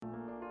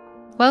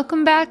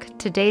Welcome back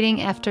to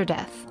Dating After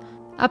Death,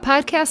 a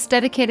podcast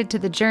dedicated to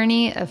the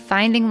journey of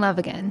finding love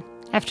again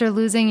after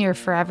losing your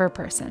forever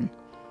person.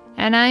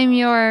 And I'm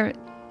your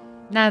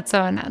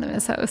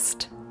not-so-anonymous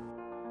host.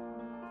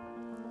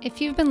 If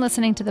you've been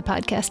listening to the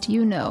podcast,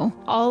 you know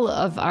all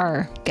of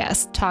our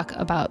guests talk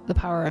about the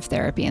power of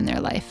therapy in their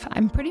life.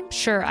 I'm pretty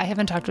sure I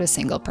haven't talked to a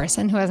single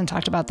person who hasn't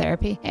talked about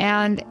therapy.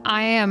 And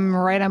I am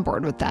right on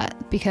board with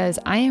that because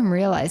I am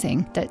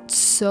realizing that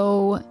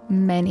so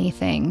many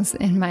things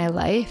in my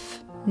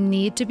life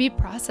need to be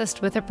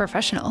processed with a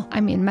professional.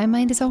 I mean, my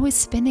mind is always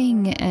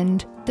spinning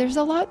and there's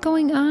a lot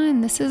going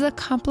on. This is a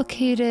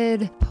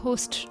complicated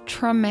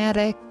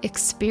post-traumatic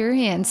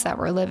experience that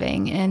we're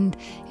living, and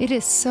it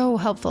is so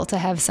helpful to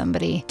have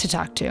somebody to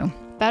talk to.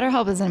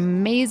 BetterHelp is an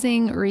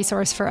amazing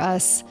resource for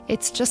us.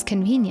 It's just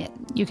convenient.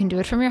 You can do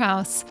it from your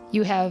house.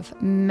 You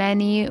have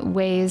many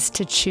ways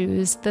to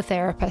choose the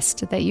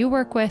therapist that you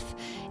work with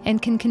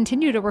and can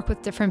continue to work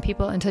with different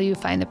people until you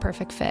find the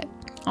perfect fit.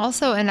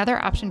 Also,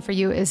 another option for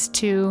you is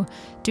to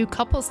do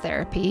couples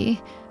therapy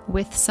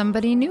with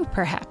somebody new,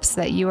 perhaps,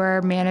 that you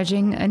are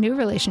managing a new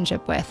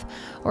relationship with.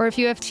 Or if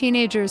you have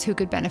teenagers who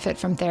could benefit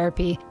from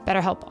therapy,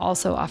 BetterHelp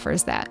also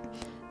offers that.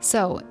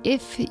 So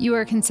if you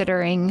are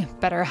considering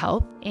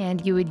BetterHelp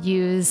and you would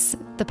use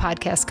the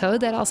podcast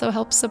code, that also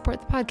helps support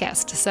the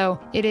podcast.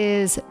 So it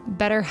is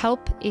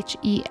BetterHelp,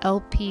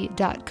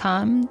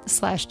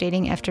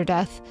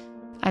 HELP.com/datingafterdeath.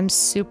 I'm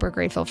super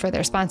grateful for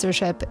their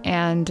sponsorship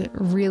and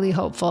really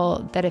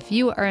hopeful that if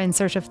you are in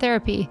search of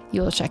therapy,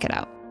 you will check it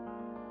out.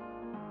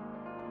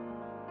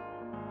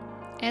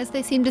 As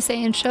they seem to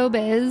say in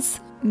showbiz,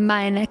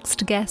 my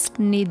next guest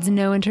needs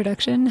no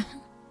introduction.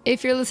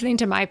 If you're listening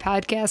to my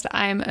podcast,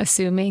 I'm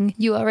assuming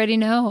you already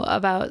know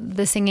about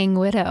the singing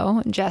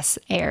widow, Jess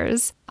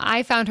Ayers.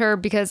 I found her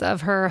because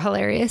of her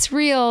hilarious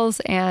reels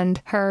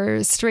and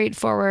her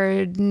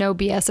straightforward, no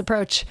BS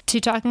approach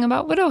to talking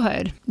about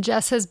widowhood.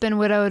 Jess has been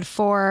widowed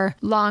for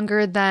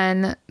longer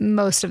than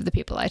most of the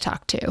people I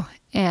talk to,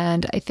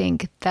 and I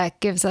think that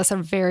gives us a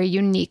very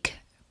unique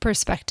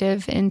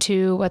perspective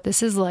into what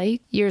this is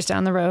like years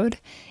down the road.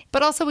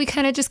 But also we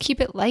kind of just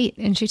keep it light.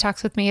 And she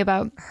talks with me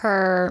about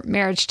her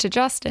marriage to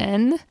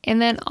Justin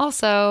and then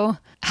also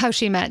how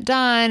she met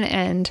Don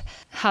and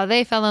how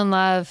they fell in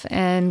love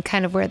and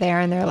kind of where they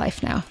are in their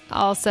life now.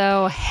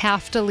 Also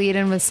have to lead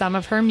in with some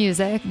of her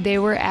music. They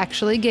were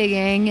actually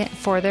gigging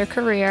for their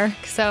career.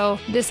 So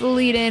this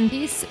lead-in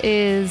piece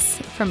is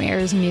from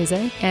Ayers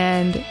Music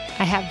and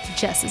I have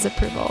Jess's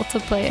approval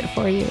to play it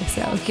for you.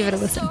 So give it a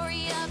listen.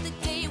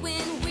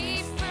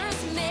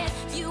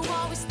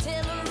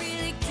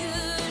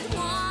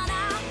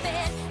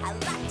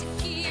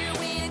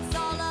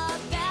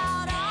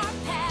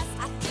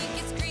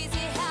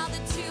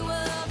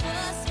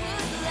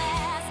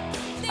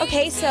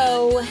 Okay,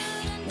 so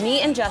me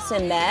and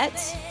Justin met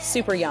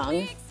super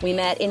young. We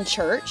met in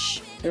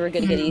church. We were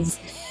good goodies.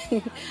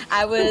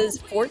 I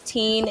was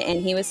 14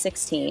 and he was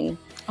 16.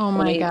 Oh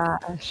my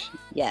gosh.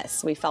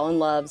 Yes, we fell in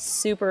love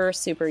super,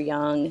 super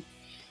young.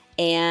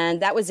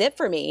 And that was it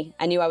for me.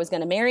 I knew I was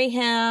going to marry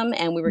him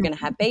and we were going to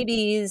have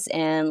babies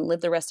and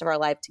live the rest of our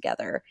life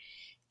together.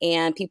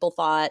 And people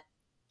thought,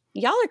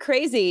 y'all are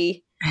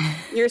crazy.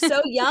 You're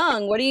so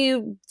young. What are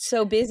you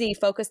so busy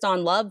focused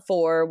on love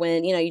for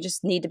when, you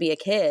just need to be a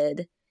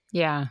kid?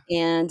 Yeah.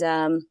 And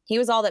he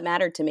was all that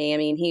mattered to me. I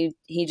mean, he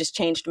just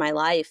changed my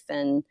life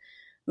and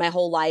my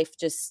whole life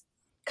just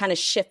kind of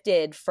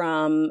shifted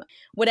from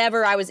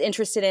whatever I was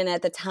interested in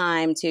at the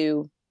time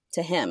to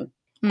him.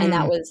 And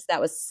that was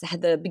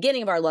the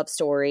beginning of our love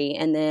story.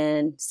 And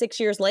then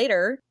 6 years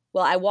later,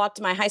 well, I walked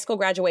my high school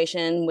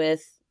graduation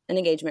with an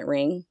engagement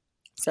ring.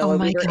 So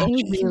we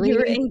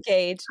were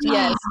engaged,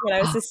 yes, when I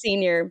was a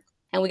senior,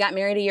 and we got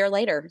married a year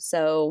later.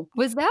 So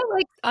was that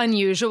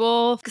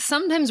unusual? 'Cause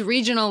sometimes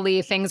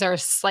regionally things are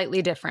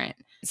slightly different.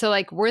 So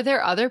were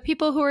there other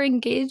people who were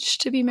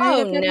engaged to be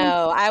married? Oh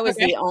no, I was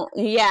the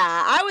only. Yeah,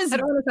 I was. I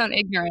don't want to sound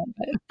ignorant,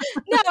 but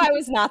no, I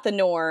was not the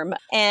norm.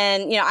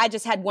 And I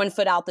just had one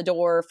foot out the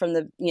door from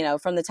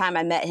the time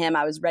I met him.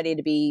 I was ready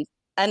to be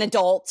an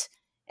adult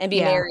and be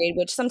married.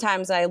 Which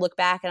sometimes I look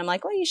back and I'm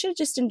like, well, you should have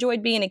just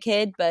enjoyed being a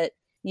kid, but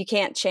you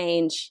can't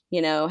change,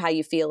 how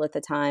you feel at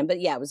the time.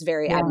 But yeah, it was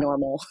very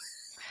abnormal.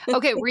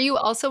 Okay. Were you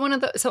also one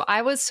of those? So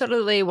I was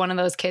totally one of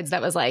those kids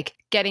that was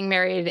getting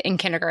married in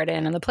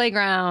kindergarten on the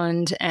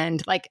playground.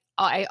 And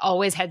I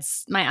always had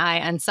my eye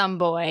on some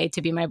boy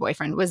to be my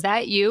boyfriend. Was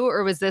that you?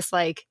 Or was this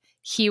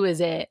he was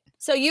it?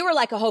 So you were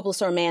like a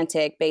hopeless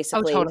romantic,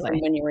 basically, totally.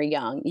 from when you were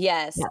young.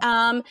 Yes.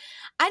 I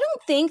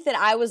don't think that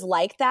I was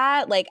like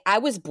that. I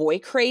was boy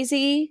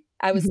crazy.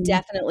 I was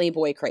definitely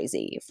boy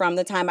crazy from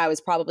the time I was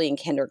probably in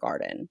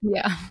kindergarten.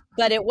 Yeah.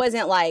 But it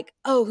wasn't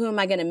who am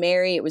I going to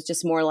marry? It was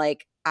just more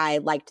I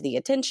liked the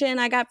attention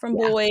I got from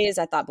boys.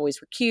 I thought boys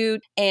were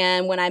cute.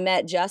 And when I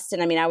met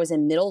Justin, I was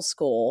in middle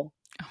school.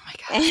 Oh my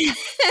God.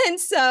 And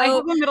so I have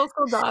a middle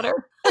school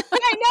daughter.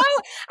 I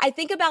know. I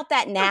think about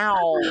that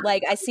now.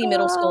 I see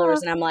middle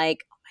schoolers and I'm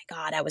like, oh my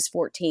God, I was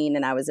 14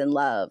 and I was in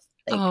love.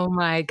 Oh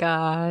my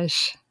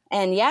gosh.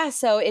 And yeah,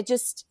 so it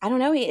just, I don't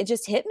know, it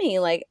just hit me.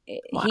 Like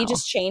Wow. he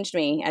just changed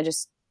me. I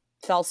just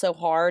fell so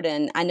hard.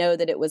 And I know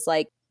that it was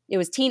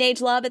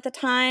teenage love at the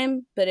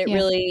time, but it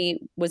really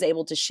was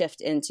able to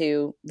shift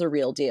into the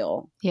real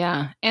deal.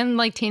 Yeah. And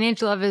like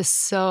teenage love is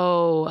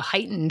so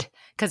heightened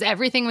because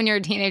everything when you're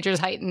a teenager is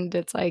heightened.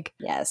 It's like,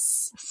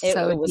 yes,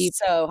 it was deep.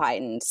 So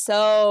heightened,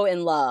 so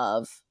in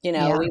love. You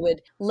know, we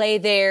would lay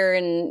there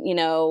and, you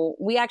know,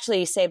 we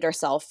actually saved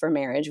ourselves for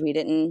marriage. We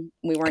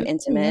weren't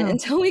intimate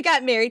until we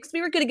got married because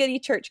we were goody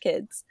church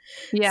kids.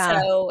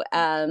 Yeah. So,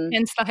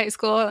 hence the high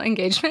school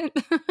engagement.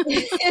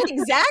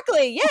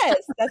 Exactly. Yes.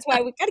 That's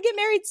why we got to get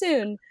married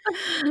soon.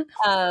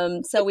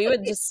 So we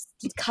would just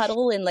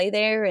cuddle and lay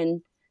there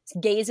and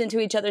gaze into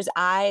each other's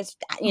eyes,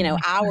 you know,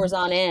 hours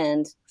on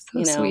end. So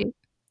you know, sweet.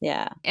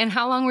 Yeah. And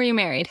how long were you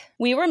married?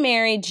 We were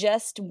married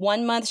just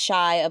 1 month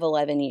shy of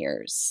 11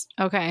 years.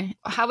 Okay.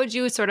 How would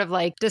you sort of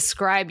like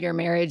describe your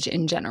marriage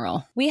in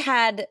general? We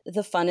had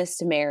the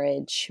funnest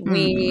marriage.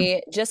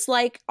 We, just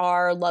like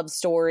our love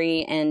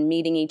story and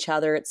meeting each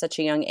other at such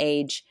a young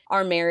age,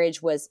 our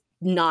marriage was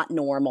not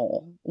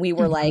normal. We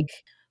were like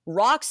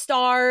rock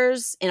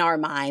stars in our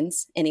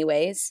minds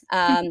anyways.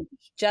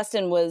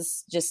 Justin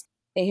was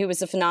he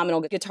was a phenomenal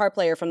guitar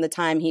player from the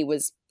time he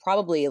was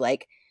probably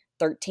like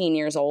 13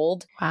 years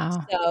old.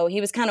 Wow. So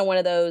he was kind of one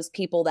of those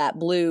people that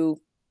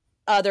blew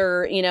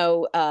other, you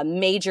know,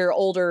 major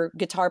older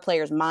guitar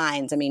players'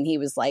 minds. I mean, he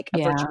was like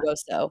a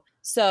virtuoso.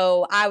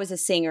 So I was a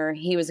singer.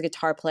 He was a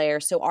guitar player.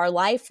 So our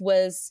life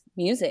was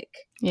music.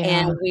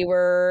 Yeah. And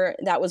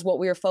that was what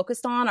we were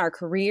focused on, our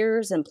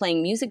careers and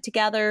playing music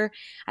together.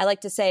 I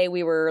like to say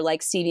we were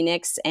like Stevie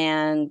Nicks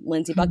and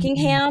Lindsey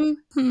Buckingham,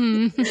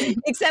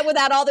 except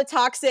without all the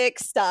toxic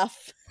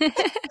stuff.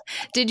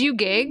 Did you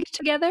gig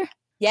together?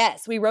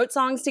 Yes, we wrote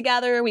songs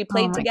together. We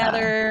played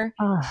together.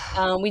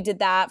 We did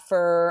that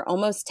for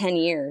almost 10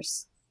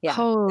 years. Yeah.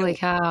 Holy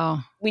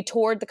cow. We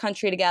toured the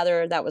country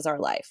together. That was our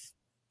life.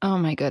 Oh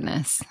my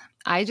goodness.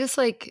 I just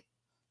like,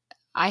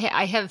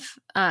 I have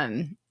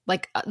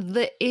like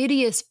the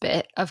ittiest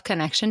bit of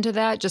connection to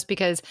that just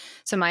because,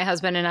 so my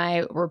husband and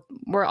I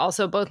were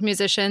also both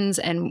musicians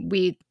and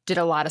we did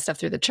a lot of stuff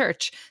through the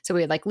church. So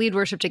we had like lead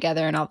worship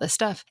together and all this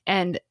stuff.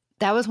 And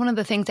that was one of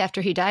the things after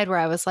he died where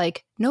I was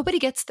like, nobody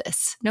gets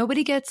this.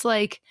 Nobody gets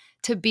like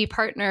to be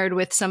partnered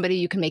with somebody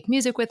you can make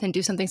music with and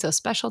do something so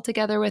special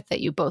together with that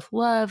you both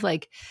love.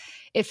 Like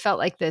it felt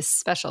like this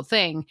special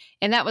thing.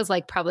 And that was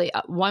like probably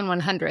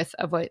 1/100th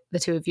of what the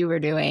two of you were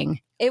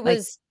doing. It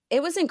was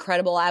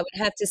incredible. I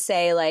would have to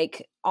say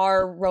like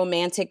our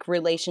romantic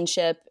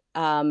relationship,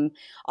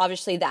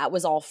 obviously that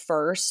was all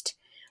first.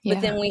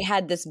 But then we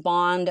had this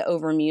bond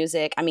over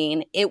music. I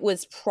mean, it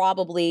was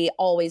probably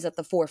always at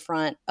the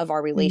forefront of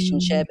our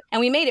relationship.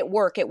 And we made it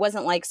work. It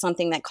wasn't like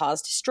something that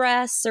caused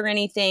stress or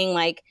anything.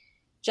 Like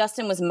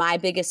Justin was my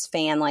biggest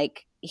fan.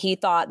 Like he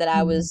thought that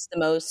I was the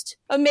most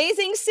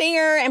amazing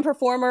singer and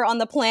performer on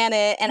the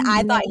planet. And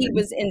I thought he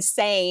was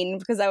insane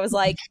because I was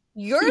like,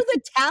 you're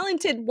the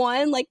talented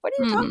one. Like, what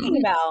are you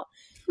talking about?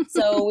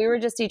 So we were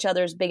just each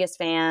other's biggest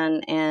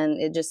fan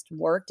and it just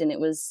worked. And it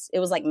was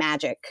like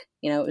magic.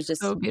 You know, it was just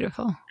so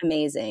beautiful.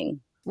 Amazing.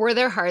 Were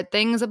there hard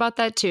things about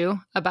that too?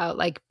 About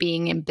like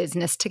being in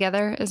business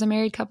together as a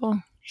married couple?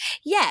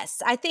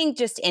 Yes. I think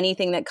just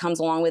anything that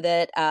comes along with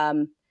it.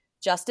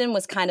 Justin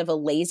was kind of a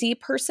lazy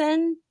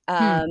person.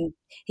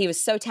 He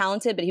was so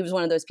talented, but he was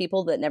one of those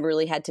people that never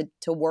really had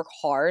to work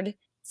hard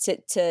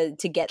to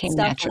get came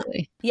stuff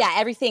naturally. Yeah,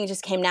 everything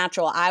just came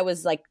natural. I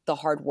was like the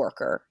hard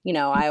worker. You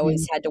know, I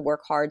always had to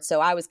work hard.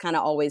 So I was kind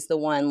of always the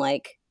one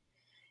like,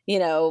 you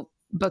know,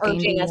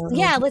 urging us,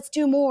 yeah, let's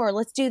do more.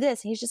 Let's do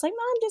this. And he's just like,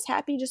 no, I'm just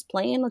happy just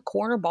playing a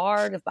corner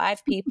bar to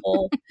 5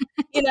 people.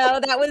 You know,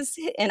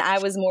 and I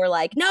was more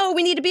like, no,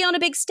 we need to be on a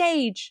big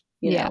stage.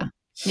 You know?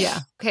 Yeah.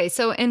 Okay.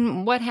 So,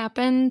 and what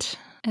happened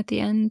at the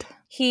end?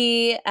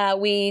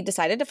 We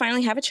decided to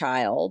finally have a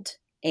child.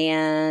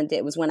 And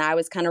it was when I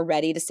was kind of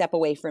ready to step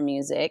away from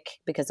music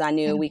because I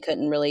knew we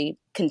couldn't really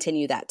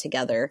continue that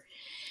together.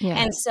 Yeah.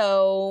 And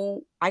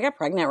so I got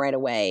pregnant right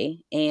away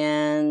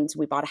and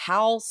we bought a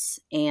house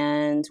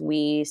and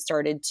we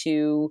started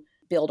to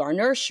build our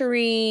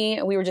nursery.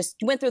 We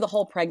went through the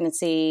whole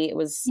pregnancy. It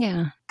was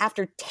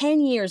after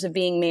 10 years of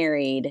being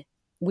married,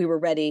 we were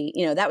ready.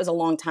 You know, that was a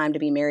long time to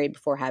be married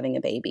before having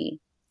a baby.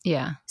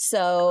 Yeah.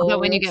 So, but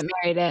when you get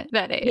married at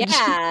that age.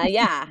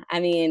 Yeah. I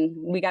mean,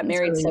 we got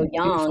married really so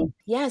young. Beautiful.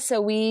 Yeah. So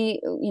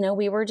we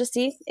were just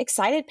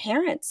excited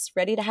parents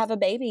ready to have a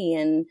baby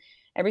and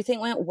everything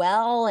went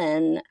well.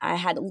 And I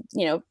had,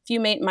 a few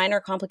minor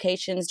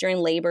complications during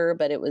labor,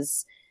 but it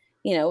was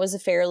a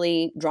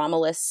fairly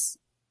dramaless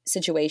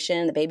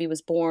situation. The baby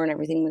was born,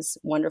 everything was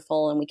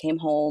wonderful. And we came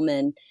home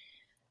and,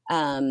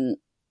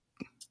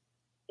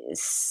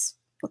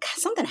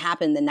 something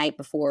happened the night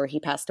before he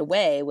passed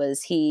away.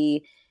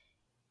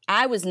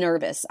 I was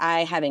nervous.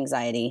 I have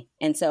anxiety.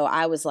 And so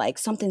I was like,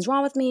 something's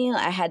wrong with me.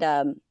 I had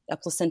a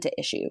placenta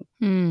issue.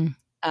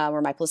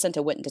 where my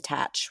placenta wouldn't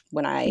detach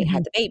when I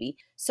had the baby.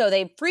 So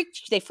they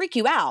freak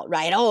you out,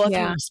 right? Oh, if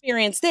you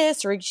experience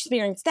this or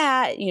experience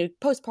that,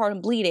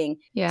 postpartum bleeding.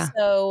 Yeah.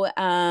 So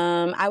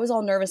I was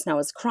all nervous and I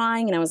was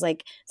crying and I was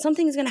like,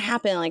 something's going to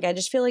happen. Like, I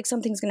just feel like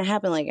something's going to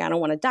happen. Like, I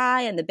don't want to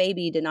die. And the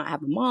baby did not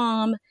have a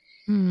mom.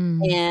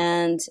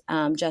 And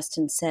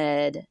Justin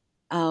said,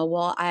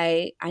 well,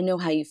 I know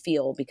how you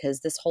feel,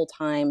 because this whole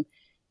time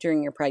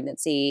during your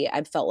pregnancy,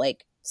 I felt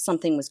like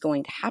something was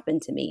going to happen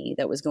to me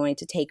that was going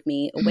to take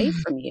me away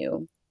from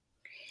you.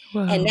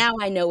 Whoa. And now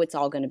I know it's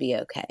all going to be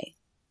okay.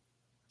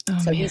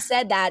 So he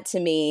said that to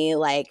me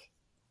like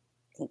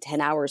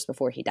 10 hours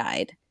before he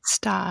died.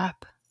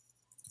 Stop.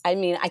 I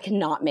mean, I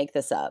cannot make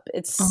this up.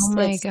 It's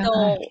God.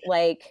 still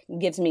like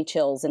gives me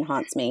chills and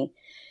haunts me.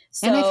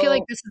 So, and I feel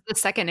like this is the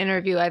second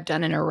interview I've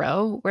done in a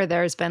row where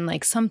there's been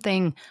like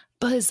something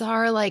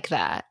bizarre like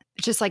that.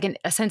 Just like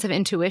a sense of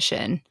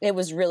intuition. It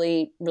was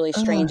really, really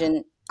strange.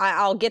 And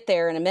I'll get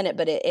there in a minute,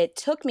 but it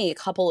took me a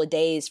couple of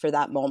days for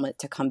that moment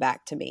to come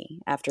back to me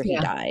after he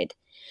died.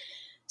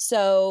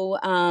 So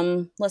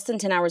less than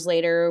 10 hours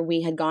later,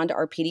 we had gone to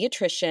our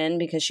pediatrician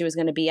because she was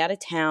going to be out of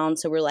town.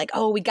 So we're like,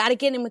 oh, we got to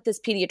get in with this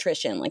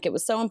pediatrician. Like, it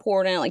was so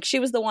important. Like, she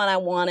was the one I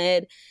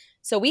wanted.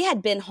 So we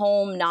had been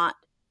home not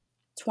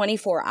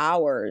 24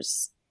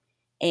 hours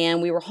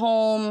and we were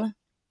home.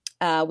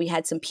 We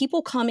had some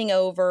people coming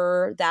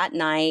over that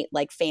night,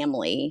 like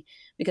family,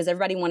 because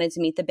everybody wanted to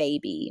meet the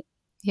baby.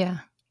 Yeah.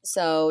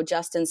 So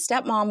Justin's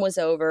stepmom was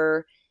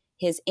over,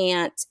 his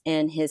aunt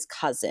and his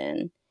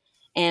cousin,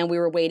 and we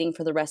were waiting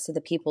for the rest of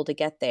the people to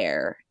get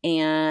there.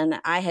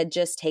 And I had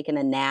just taken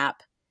a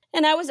nap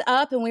and I was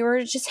up and we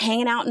were just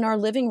hanging out in our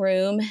living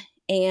room,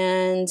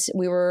 and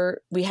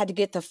we had to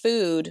get the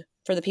food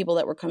for the people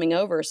that were coming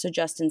over. So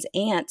Justin's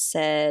aunt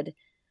said,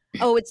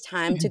 oh, it's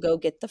time to go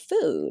get the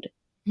food.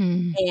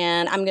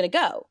 And I'm going to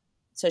go.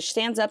 So she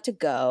stands up to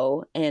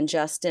go, and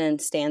Justin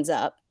stands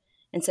up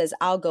and says,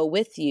 I'll go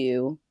with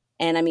you.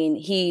 And I mean,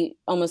 he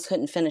almost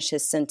couldn't finish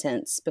his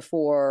sentence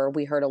before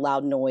we heard a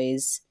loud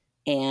noise.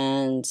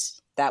 And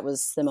that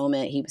was the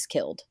moment he was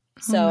killed.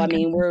 So, I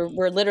mean,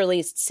 we're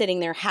literally sitting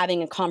there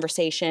having a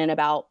conversation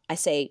about, I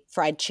say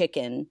fried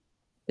chicken,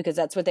 because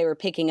that's what they were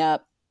picking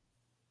up.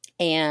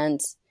 And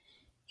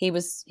he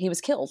was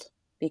killed.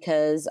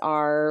 Because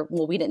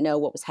we didn't know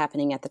what was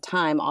happening at the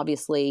time.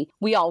 Obviously,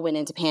 we all went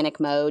into panic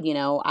mode.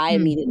 I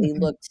immediately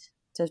looked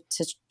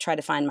to try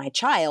to find my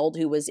child,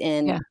 who was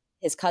in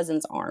his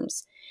cousin's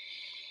arms.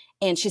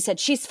 And she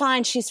said, she's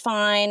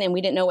fine. And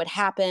we didn't know what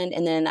happened.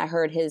 And then I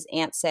heard his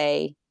aunt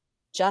say,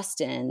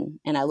 Justin.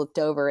 And I looked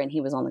over and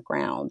he was on the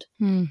ground.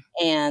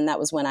 And that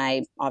was when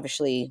I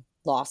obviously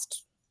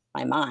lost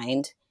my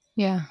mind.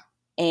 Yeah.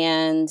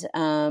 And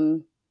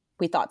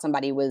we thought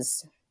somebody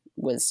was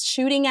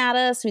shooting at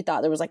us. We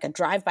thought there was like a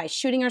drive-by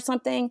shooting or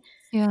something.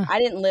 Yeah. I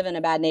didn't live in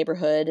a bad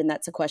neighborhood. And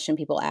that's a question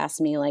people ask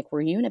me, like,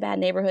 were you in a bad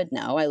neighborhood?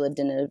 No, I lived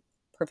in a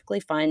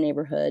perfectly fine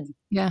neighborhood.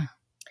 Yeah.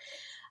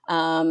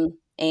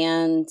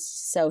 And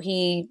so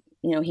he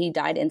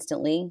died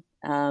instantly.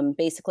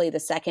 Basically the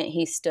second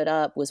he stood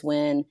up was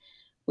when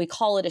we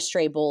call it a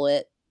stray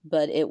bullet,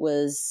 but it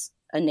was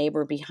a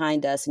neighbor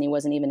behind us. And he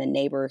wasn't even a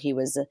neighbor. He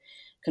was a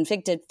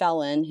convicted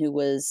felon who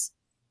was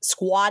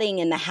squatting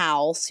in the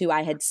house, who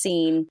I had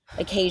seen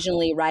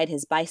occasionally ride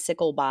his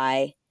bicycle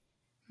by,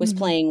 was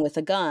playing with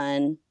a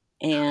gun,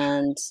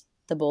 and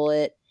the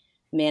bullet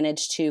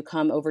managed to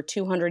come over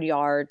 200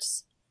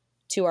 yards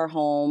to our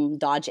home,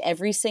 dodge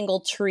every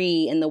single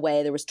tree in the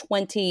way. There was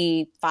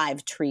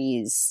 25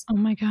 trees. Oh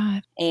my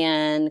God.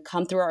 And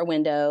come through our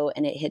window,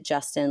 and it hit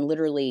Justin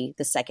literally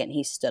the second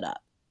he stood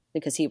up,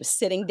 because he was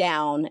sitting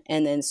down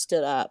and then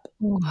stood up.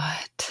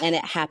 What? And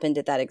it happened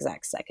at that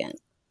exact second.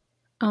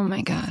 Oh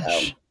my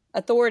gosh. So,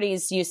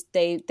 authorities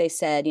they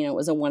said, it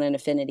was a 1 in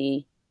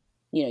infinity.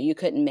 You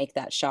couldn't make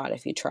that shot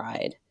if you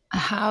tried.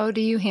 How do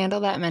you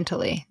handle that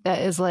mentally?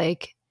 That is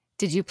like,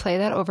 did you play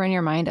that over in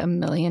your mind a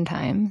million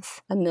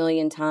times? A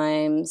million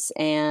times.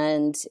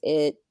 And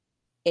it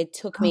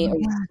took me a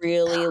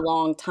really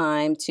long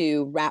time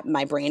to wrap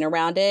my brain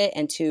around it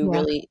and to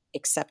really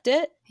accept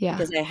it. Yeah.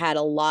 Because I had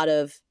a lot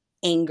of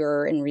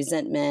anger and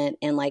resentment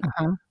and like,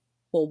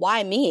 well,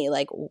 why me?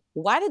 Like,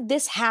 why did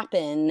this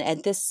happen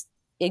at this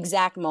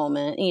exact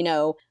moment?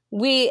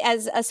 We,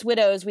 as us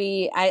widows,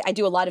 I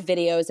do a lot of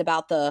videos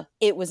about the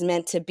 "it was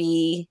meant to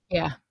be"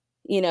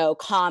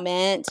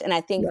 comment. And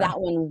I think that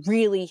one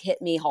really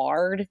hit me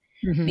hard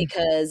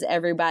because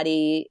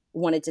everybody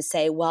wanted to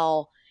say,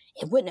 well,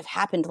 it wouldn't have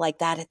happened like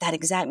that at that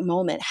exact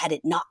moment had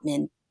it not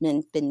been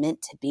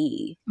meant to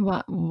be.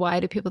 Why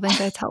do people think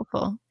that's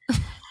helpful?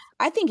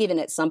 I think even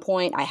at some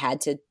point I had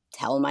to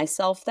tell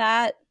myself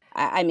that.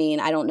 I mean,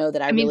 I don't know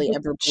that I really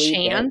ever believed it.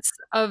 The chance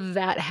of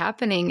that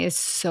happening is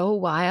so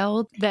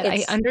wild that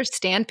I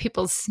understand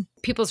people's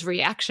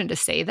reaction to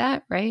say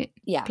that, right?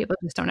 Yeah. People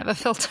just don't have a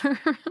filter.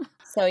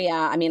 So,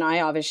 yeah, I mean,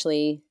 I was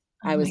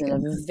in a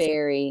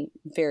very,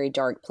 very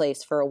dark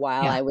place for a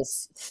while. Yeah. I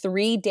was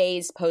 3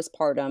 days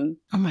postpartum.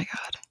 Oh, my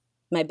God.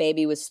 My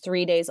baby was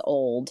 3 days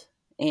old,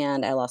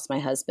 and I lost my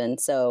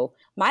husband. So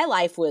my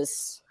life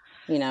was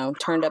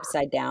turned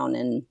upside down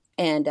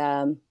and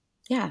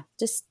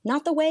just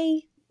not the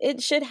way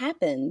it should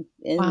happen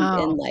in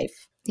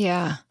life.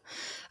 Yeah.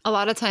 A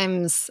lot of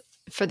times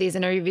for these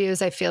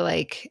interviews, I feel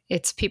like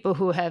it's people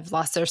who have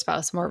lost their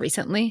spouse more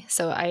recently.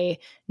 So I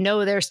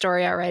know their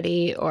story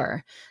already,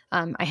 or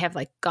I have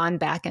like gone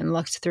back and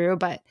looked through,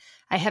 but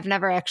I have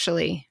never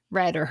actually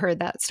read or heard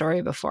that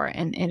story before.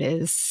 And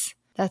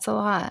that's a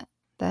lot.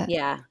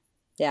 Yeah,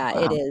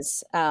 wow. It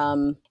is.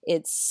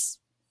 It's,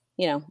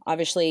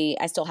 obviously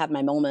I still have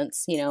my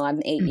moments,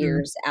 I'm 8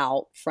 years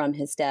out from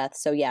his death.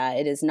 So yeah,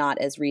 it is not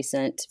as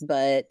recent,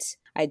 but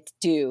I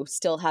do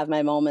still have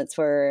my moments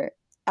where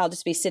I'll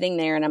just be sitting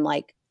there and I'm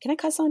like, can I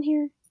cuss on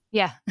here?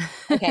 Yeah.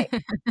 Okay.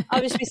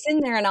 I'll just be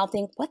sitting there and I'll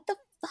think, what the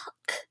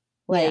fuck?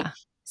 Like,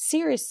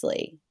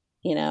 seriously,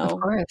 Of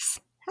course.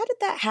 How did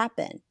that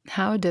happen?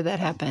 How did that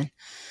happen?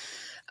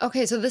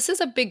 Okay, so this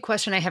is a big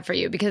question I have for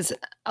you because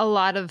a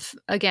lot of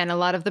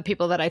the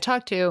people that I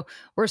talk to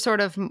were sort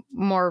of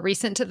more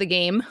recent to the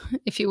game,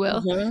 if you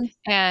will.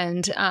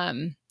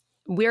 And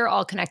we're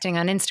all connecting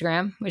on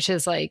Instagram, which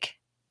is like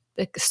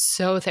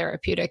so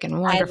therapeutic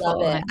and wonderful. I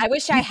love it. I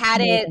wish I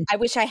had it. I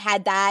wish I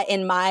had that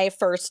in my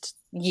first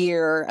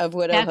year of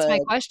widowhood. That's my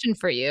question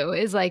for you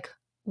is like,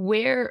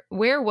 where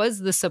was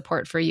the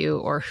support for you,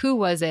 or who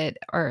was it,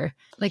 or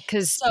like,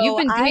 because you've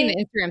been doing the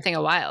Instagram thing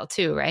a while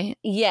too, right?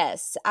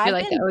 Yes. You're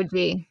like the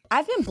OG.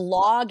 I've been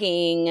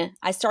blogging.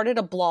 I started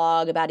a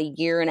blog about a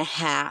year and a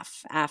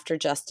half after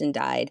Justin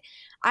died.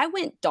 I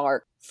went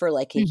dark for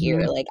like a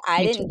year. Like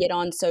I didn't get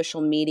on social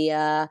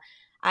media.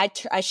 I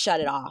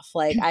shut it off.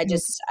 Like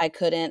I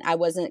couldn't,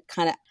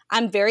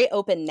 I'm very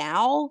open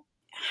now.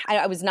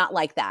 I was not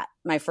like that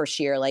my first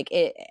year. Like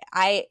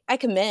I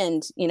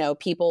commend,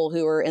 people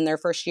who are in their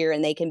first year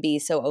and they can be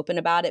so open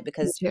about it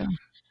because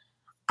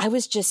I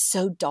was just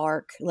so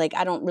dark. Like,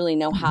 I don't really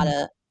know how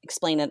to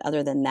explain it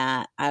other than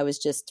that. I was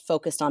just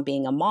focused on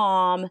being a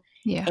mom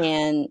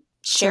and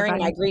sharing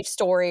my grief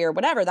story or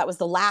whatever. That was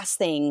the last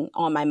thing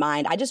on my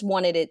mind. I just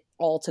wanted it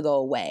all to go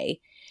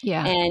away.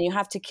 Yeah. And you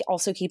have to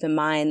also keep in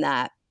mind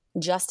that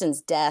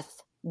Justin's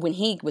death, when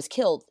he was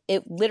killed,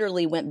 it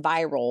literally went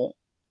viral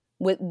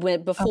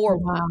before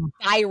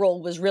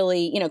viral was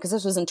really, because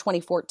this was in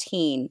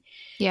 2014.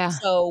 Yeah.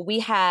 So we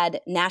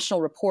had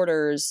national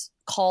reporters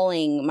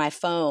calling my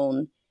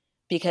phone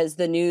because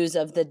the news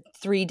of the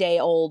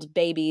 3-day-old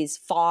baby's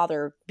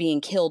father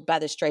being killed by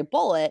the stray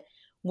bullet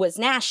was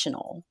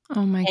national.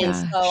 Oh my gosh. And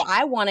so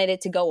I wanted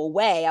it to go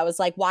away. I was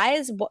like, why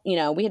is,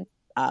 we had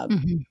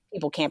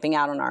people camping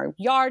out on our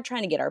yard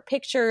trying to get our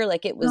picture.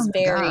 Like it was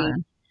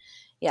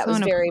it was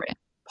very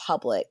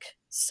public.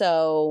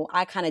 So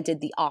I kind of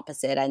did the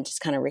opposite. I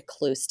just kind of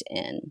reclused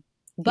in.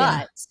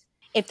 But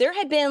if there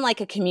had been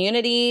like a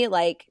community,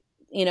 like,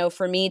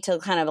 for me to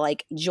kind of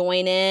like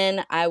join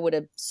in, I would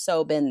have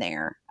so been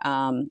there.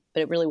 But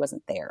it really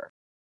wasn't there.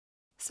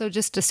 So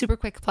just a super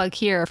quick plug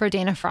here for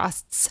Dana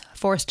Frost's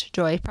Forced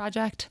Joy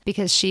project,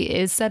 because she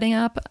is setting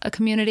up a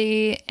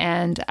community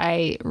and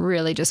I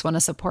really just want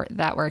to support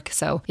that work.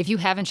 So if you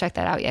haven't checked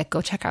that out yet,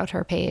 go check out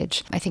her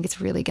page. I think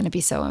it's really going to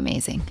be so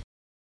amazing.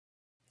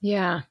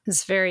 Yeah,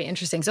 it's very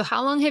interesting. So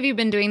how long have you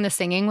been doing the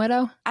Singing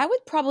Widow? I would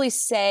probably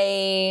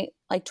say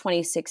like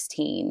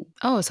 2016.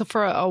 Oh, so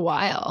for a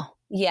while.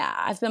 Yeah,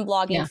 I've been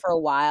blogging for a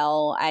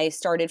while. I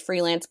started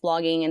freelance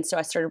blogging, and so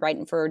I started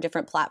writing for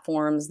different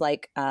platforms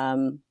like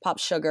Pop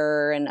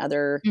Sugar and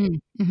other,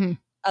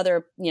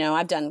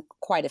 I've done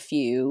quite a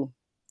few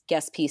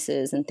guest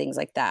pieces and things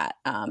like that.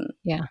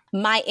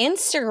 My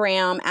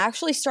Instagram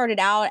actually started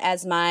out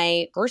as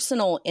my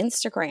personal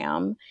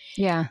Instagram.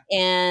 Yeah.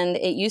 And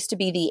it used to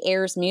be the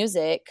Ayers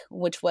Music,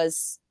 which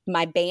was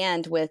my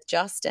band with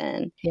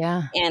Justin.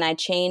 Yeah. And I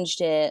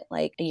changed it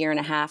like a year and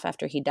a half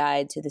after he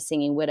died to the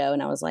Singing Widow.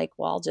 And I was like,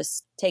 well, I'll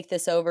just take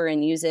this over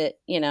and use it,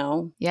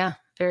 Yeah.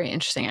 Very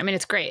interesting. I mean,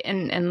 it's great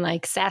and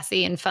like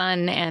sassy and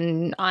fun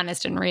and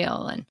honest and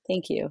real. And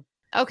thank you.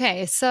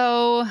 Okay.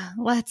 So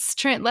let's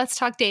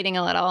talk dating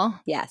a little.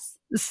 Yes.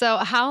 So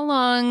how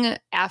long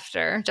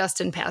after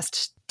Justin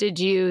passed did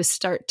you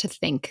start to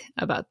think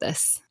about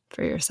this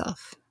for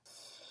yourself?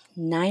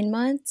 9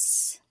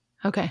 months.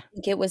 Okay. I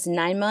think it was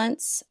 9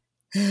 months.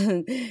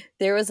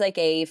 There was like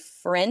a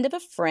friend of a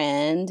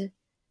friend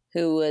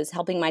who was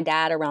helping my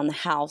dad around the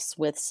house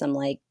with some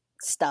like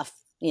stuff,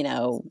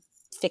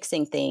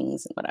 fixing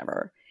things and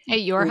whatever.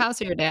 At your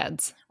house or your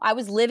dad's? I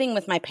was living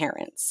with my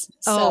parents.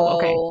 Oh,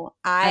 okay.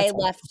 I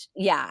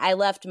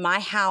left my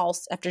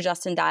house after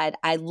Justin died.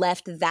 I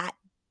left that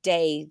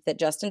day that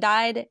Justin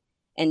died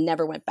and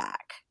never went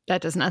back.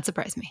 That does not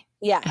surprise me.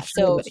 Yeah.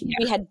 So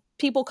we had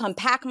people come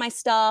pack my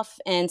stuff.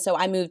 And so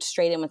I moved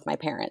straight in with my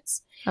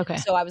parents. Okay.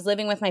 So I was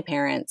living with my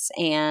parents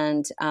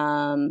and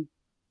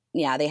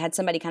they had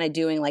somebody kind of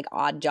doing like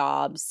odd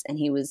jobs and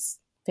he was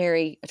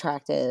very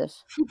attractive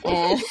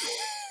and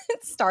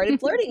started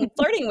flirting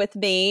with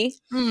me.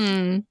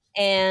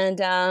 And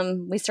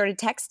we started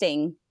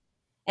texting.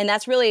 And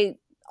that's really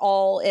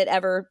all it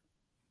ever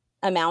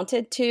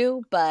amounted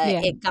to. But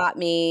it got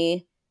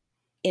me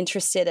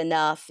interested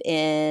enough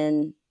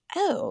in,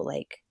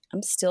 like,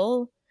 I'm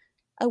still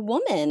a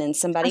woman and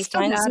somebody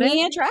still finds doubt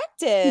me it.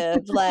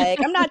 attractive. Like,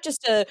 I'm not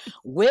just a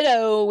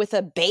widow with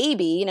a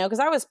baby, you know, because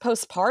I was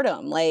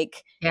postpartum.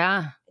 Like,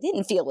 Yeah. I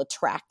didn't feel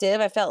attractive.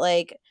 I felt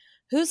like,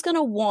 who's going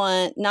to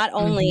want not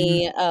Mhm.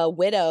 only a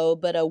widow,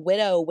 but a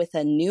widow with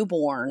a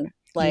newborn?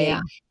 Like,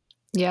 Yeah.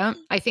 Yeah.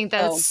 I think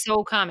that's so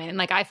so common. And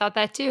like, I thought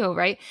that too,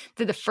 right?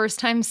 The first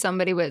time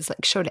somebody was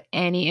like, showed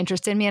any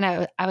interest in me, and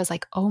I was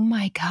like, oh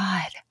my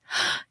God,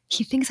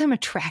 he thinks I'm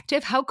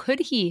attractive. How could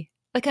he?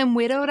 Like, I'm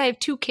widowed. I have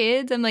 2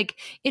 kids. I'm like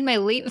in my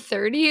late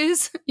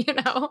 30s, you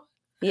know,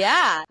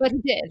 yeah. but he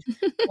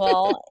did.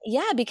 Well,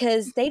 yeah,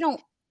 because they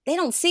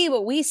don't see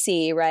what we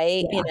see,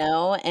 right? Yeah. You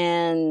know,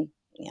 and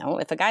you know,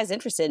 if a guy's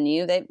interested in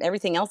you,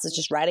 everything else is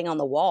just writing on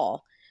the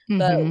wall.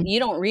 But Mhm. you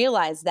don't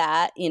realize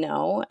that, you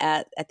know,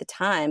 at the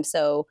time.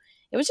 So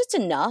it was just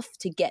enough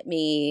to get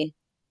me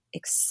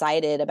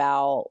excited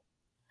about,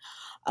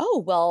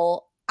 oh,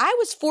 well, I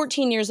was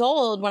 14 years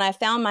old when I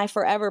found my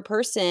forever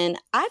person.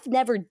 I've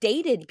never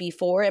dated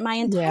before in my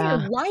entire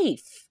Yeah.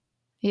 life.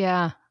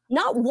 Yeah.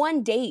 Not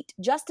one date.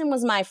 Justin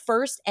was my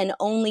first and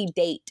only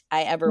date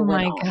I ever Oh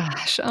went my on.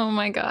 gosh. Oh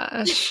my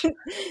gosh.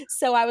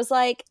 So I was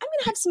like, I'm going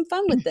to have some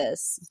fun with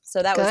this.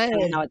 So that was kind of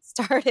Good. how it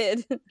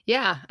started.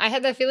 Yeah. I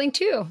had that feeling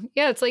too.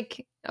 Yeah. It's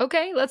like,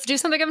 okay, let's do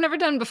something I've never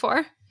done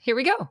before. Here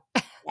we go.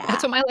 That's Yeah,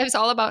 what my life's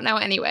all about now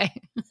anyway.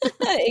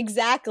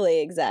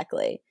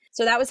 exactly.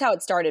 So that was how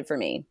it started for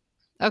me.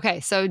 Okay.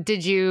 So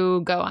did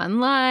you go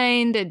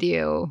online? Did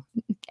you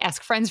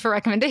ask friends for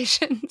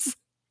recommendations?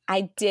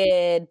 I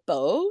did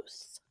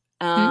both.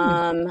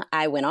 Mm.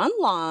 I went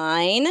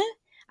online.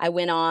 I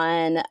went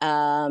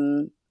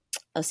on,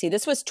 let's see,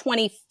 this was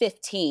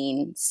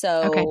 2015.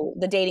 So Okay.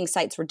 the dating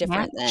sites were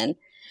different Match? then.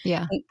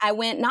 Yeah. I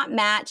went not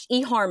Match,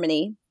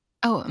 eHarmony.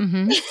 Oh,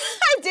 mm-hmm.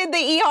 I did the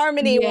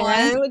eHarmony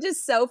Yeah. one, which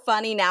is so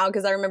funny now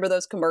because I remember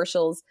those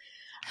commercials.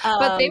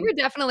 But they were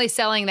definitely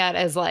selling that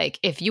as like,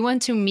 if you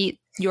want to meet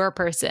your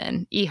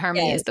person,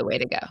 eHarmony is Yes. the way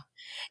to go.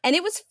 And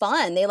it was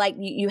fun. They like,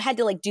 you had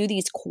to like do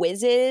these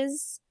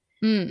quizzes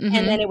Mm-hmm.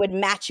 and then it would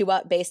match you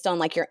up based on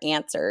like your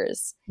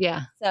answers.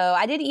 Yeah. So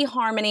I did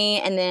eHarmony,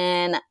 and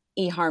then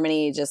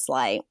eHarmony just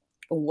like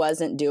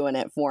wasn't doing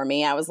it for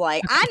me. I was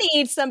like, I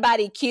need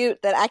somebody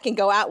cute that I can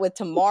go out with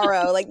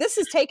tomorrow. Like, this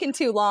is taking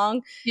too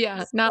long.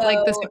 Yeah. Not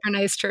like the So super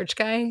nice church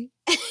guy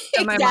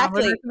that my mom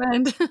would exactly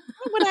recommend.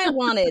 what I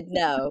wanted.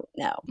 No.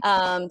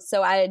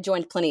 So I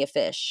joined Plenty of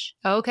Fish.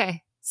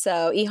 Okay.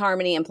 So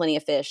eHarmony and Plenty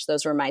of Fish,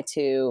 those were my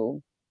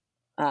two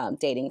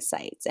dating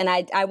sites. And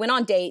I went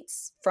on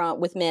dates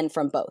with men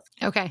from both.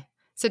 Okay.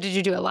 So did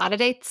you do a lot of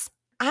dates?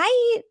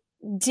 I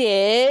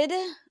did.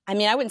 I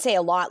mean, I wouldn't say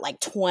a lot, like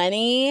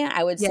 20.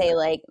 I would say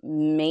like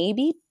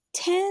maybe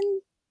 10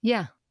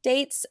 Yeah.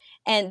 dates.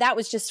 And that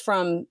was just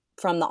from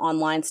the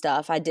online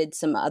stuff. I did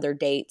some other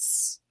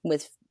dates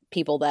with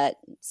people that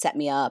set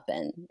me up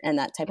and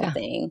that type of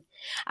thing.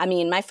 I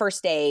mean, my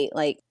first date,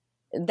 like,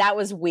 that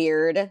was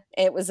weird.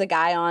 It was a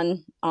guy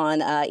on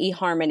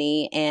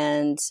eHarmony,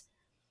 and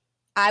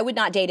I would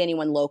not date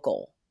anyone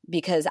local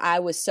because I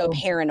was so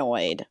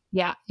paranoid.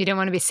 Yeah. You didn't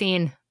want to be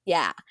seen.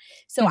 Yeah.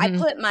 So I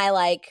put my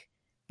like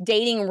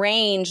dating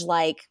range,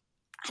 like,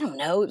 I don't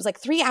know, it was like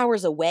 3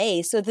 hours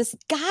away. So this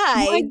guy,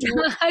 Oh my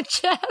God,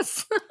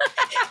 Jess.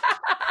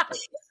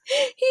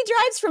 he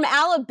drives from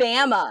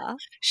Alabama.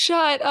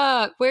 Shut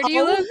up. Where do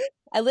you live?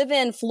 I live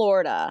in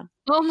Florida.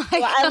 Oh my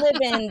God.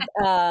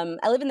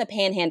 I live in the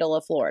panhandle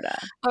of Florida.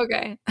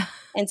 Okay.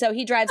 And so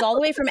he drives all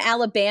the way from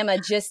Alabama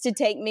just to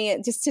date me on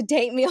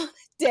a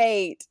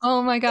date.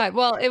 Oh my God.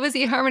 Well, it was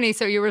eHarmony,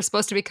 so you were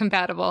supposed to be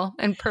compatible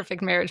and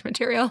perfect marriage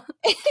material.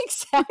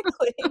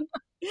 Exactly.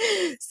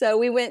 So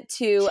we went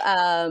to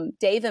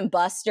Dave and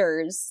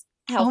Buster's.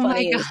 How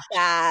funny is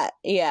that?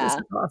 Yeah. This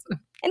is awesome.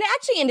 And it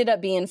actually ended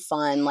up being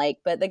fun, like,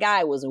 but the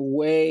guy was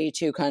way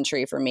too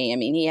country for me. I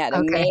mean, he had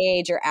a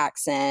major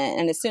accent.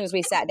 And as soon as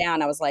we sat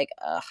down, I was like,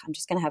 I'm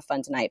just going to have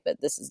fun tonight, but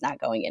this is not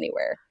going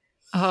anywhere.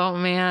 Oh,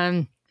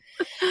 man.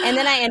 And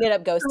then I ended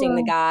up ghosting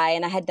the guy,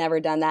 and I had never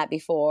done that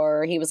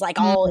before. He was like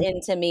all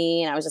into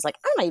me, and I was just like,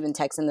 I'm not even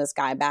texting this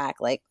guy back.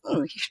 Like,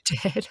 You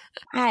did.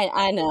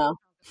 I know.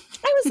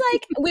 I was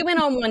like, we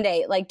went on one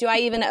date. Like, do I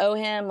even owe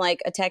him like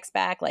a text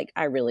back? Like,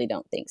 I really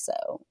don't think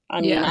so. I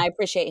mean, I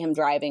appreciate him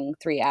driving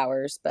 3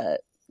 hours,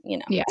 but you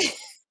know. Yeah.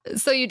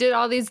 So you did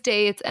all these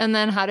dates, and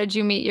then how did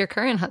you meet your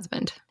current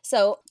husband?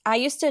 So I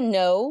used to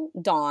know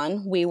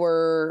Dawn. We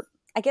were,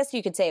 I guess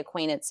you could say,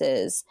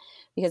 acquaintances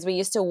because we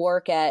used to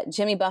work at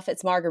Jimmy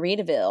Buffett's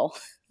Margaritaville.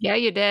 Yeah,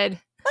 you did.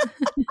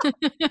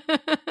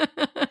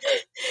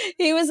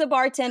 He was a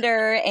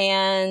bartender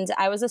and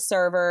I was a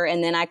server,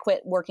 and then I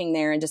quit working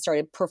there and just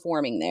started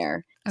performing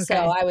there. Okay. So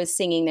I was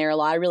singing there a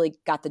lot. I really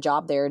got the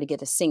job there to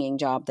get a singing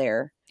job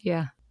there.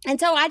 Yeah. And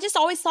so I just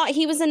always thought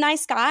he was a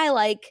nice guy.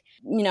 Like,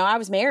 you know, I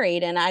was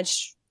married and I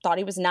just thought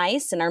he was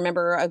nice. And I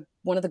remember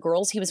one of the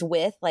girls he was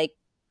with, like,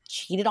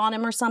 cheated on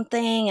him or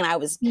something. And I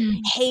was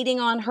hating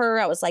on her.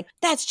 I was like,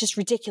 that's just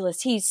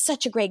ridiculous. He's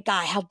such a great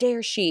guy. How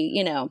dare she,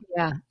 you know?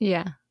 Yeah.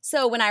 Yeah.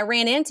 So when I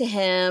ran into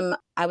him,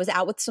 I was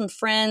out with some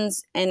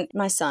friends and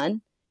my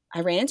son.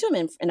 I ran into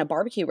him in a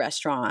barbecue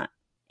restaurant,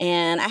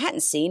 And I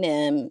hadn't seen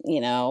him,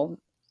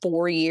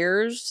 4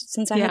 years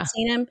since I had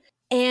seen him.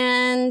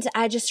 And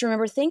I just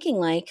remember thinking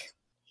like,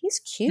 he's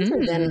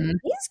cuter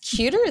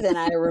than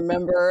I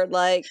remember.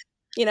 Like,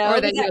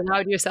 or that you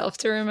allowed yourself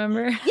to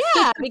remember.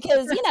 Yeah,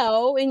 because,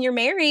 when you're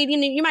married,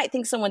 you might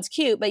think someone's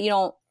cute, but you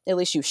don't, at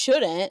least you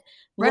shouldn't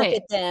look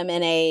at them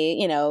in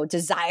a,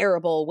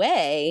 desirable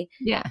way.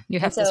 Yeah. You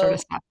have to sort of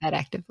stop that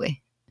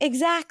actively.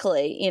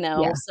 Exactly.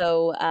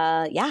 So,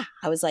 I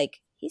was like,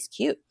 he's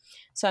cute.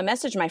 So I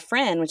messaged my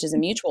friend, which is a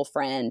mutual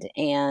friend,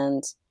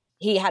 and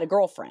he had a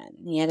girlfriend.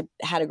 He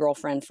had a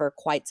girlfriend for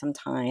quite some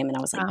time. And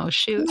I was like, oh,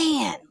 shoot.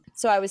 Man.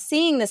 So I was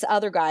seeing this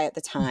other guy at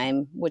the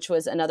time, which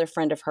was another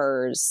friend of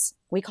hers.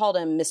 We called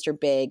him Mr.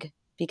 Big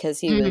because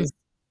he was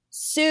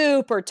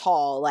super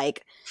tall,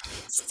 like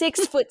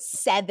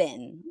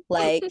 6'7",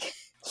 like.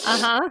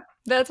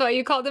 That's why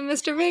you called him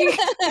Mr. Big.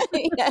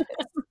 Yes.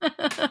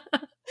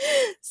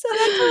 So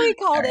that's what we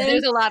called him.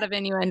 There's a lot of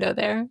innuendo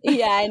there.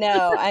 Yeah, I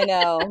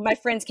know. My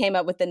friends came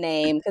up with the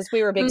name because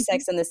we were big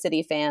Sex and the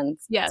City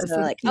fans. Yes. So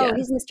like,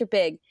 he's Mr.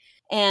 Big.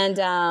 And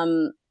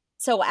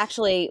so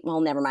actually, well,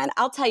 never mind.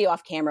 I'll tell you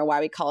off camera why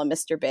we call him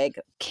Mr. Big.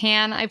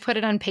 Can I put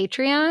it on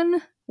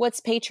Patreon?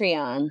 What's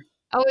Patreon?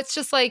 Oh, it's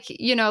just like,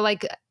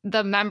 like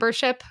the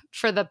membership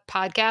for the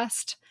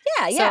podcast.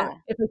 Yeah. So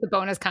it's like the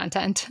bonus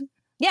content.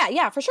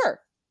 Yeah, for sure.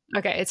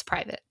 Okay, it's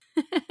private.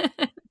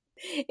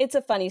 It's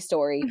a funny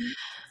story.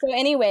 So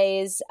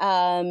anyways,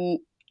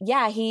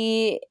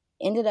 he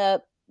ended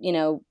up,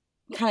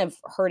 kind of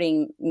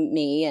hurting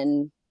me,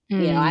 and,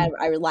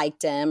 I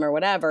liked him or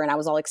whatever, and I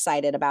was all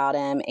excited about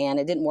him, and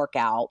it didn't work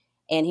out.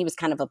 And he was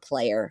kind of a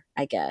player,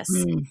 I guess.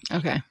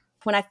 Okay.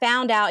 When I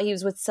found out he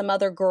was with some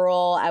other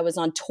girl, I was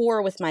on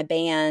tour with my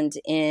band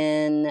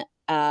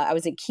I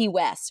was in Key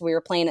West. We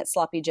were playing at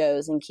Sloppy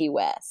Joe's in Key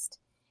West.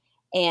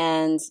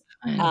 And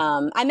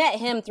I met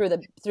him through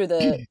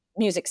the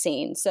music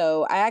scene.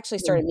 So I actually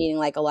started meeting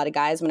like a lot of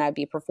guys when I'd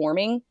be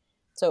performing.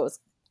 So it was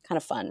kind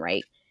of fun,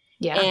 right?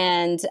 Yeah.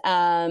 And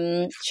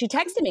she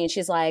texted me and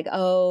she's like,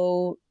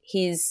 oh,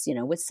 he's,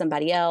 with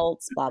somebody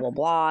else, blah, blah,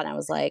 blah. And I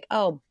was like,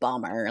 oh,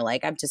 bummer.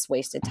 Like, I've just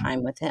wasted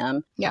time with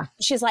him. Yeah.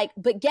 She's like,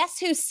 but guess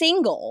who's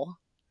single?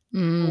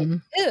 Like,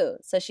 who?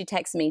 So she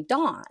texted me,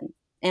 Dawn.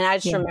 And I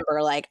just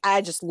remember, like,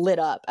 I just lit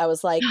up. I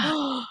was like,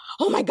 oh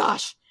my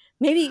gosh,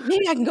 maybe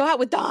I can go out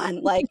with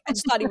Dawn. Like, I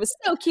just thought he was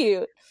so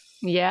cute.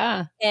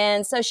 Yeah.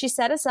 And so she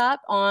set us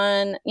up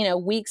on,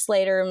 weeks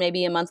later,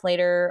 maybe a month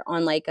later,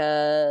 on like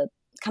a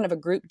kind of a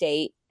group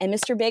date. And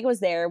Mr. Big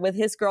was there with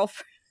his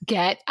girlfriend.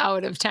 Get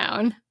out of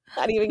town.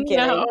 Not even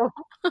kidding. No.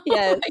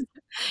 Yes.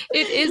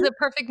 It is a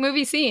perfect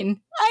movie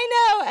scene.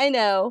 I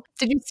know.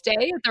 Did you stay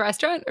at the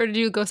restaurant or did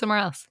you go somewhere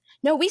else?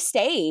 No, we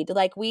stayed.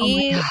 Like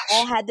we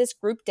all had this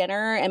group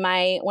dinner, and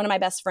one of my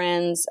best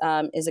friends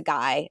is a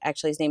guy.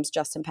 Actually, his name's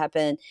Justin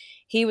Pepin.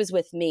 He was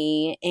with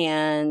me,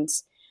 and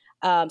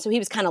so he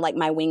was kind of like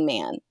my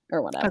wingman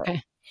or whatever.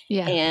 Okay,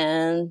 yeah.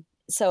 And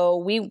so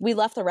we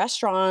left the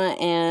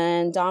restaurant,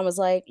 and Dawn was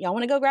like, "Y'all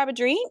want to go grab a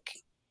drink?"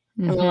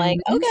 And we're like,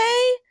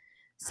 "Okay."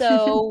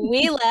 So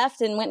we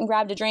left and went and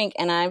grabbed a drink,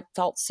 and I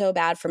felt so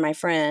bad for my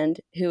friend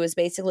who was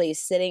basically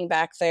sitting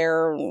back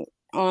there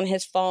on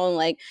his phone,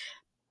 like,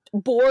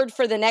 bored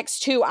for the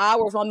next 2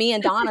 hours while me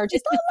and Dawn are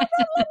just,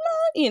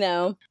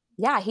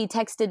 Yeah, he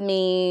texted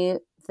me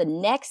the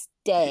next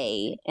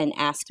day and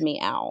asked me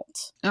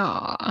out.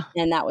 Aww.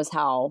 And that was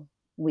how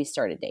we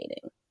started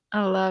dating.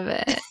 I love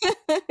it.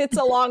 It's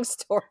a long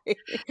story.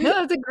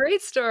 No, it's a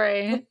great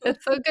story.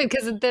 It's so good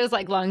because there's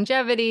like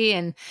longevity.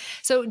 And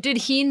so did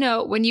he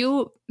know when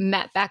you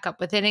met back up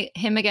with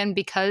him again,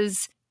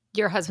 because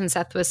your husband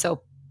Seth was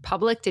so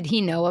public, did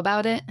he know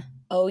about it?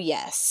 Oh,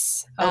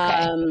 yes.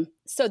 Okay.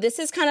 So this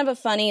is kind of a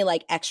funny,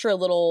 like, extra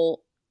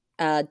little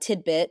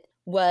tidbit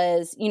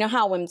was, you know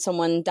how when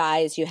someone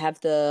dies, you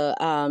have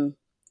the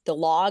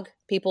log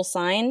people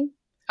sign?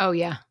 Oh,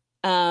 yeah.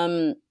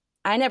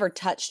 I never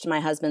touched my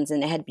husband's,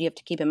 and you have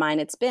to keep in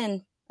mind, it's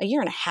been a year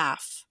and a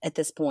half at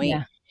this point.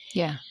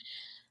 Yeah.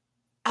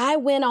 I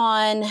went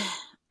on,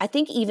 I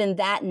think even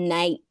that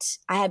night,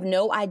 I have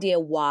no idea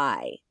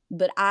why,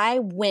 but I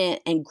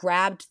went and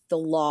grabbed the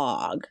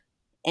log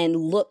and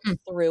looked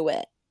through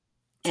it.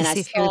 And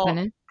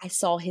I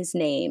saw his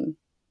name.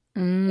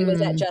 He was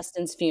at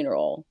Justin's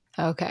funeral.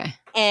 Okay.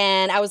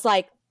 And I was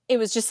like, it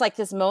was just like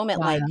this moment,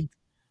 like,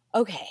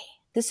 okay,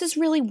 this is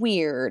really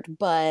weird,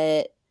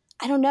 but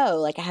I don't know.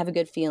 Like, I have a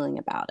good feeling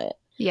about it.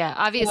 Yeah.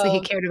 Obviously,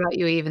 he cared about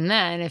you even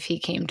then if he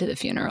came to the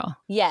funeral.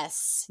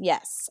 Yes.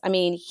 I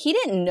mean, he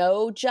didn't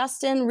know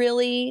Justin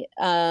really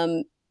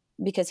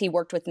because he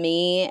worked with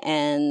me,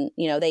 and,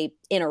 they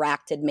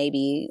interacted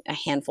maybe a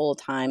handful of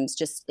times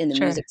just in the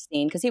music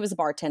scene because he was a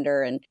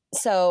bartender. And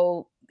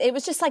so it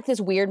was just like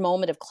this weird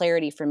moment of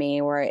clarity for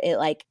me where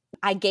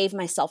I gave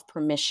myself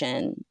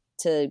permission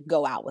to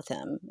go out with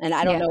him. And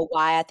I don't know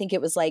why. I think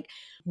it was like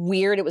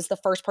weird. It was the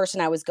first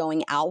person I was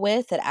going out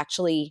with that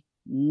actually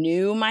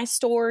knew my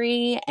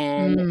story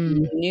and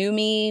knew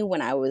me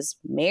when I was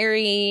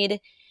married.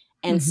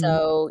 And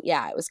so,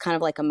 it was kind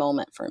of like a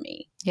moment for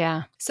me.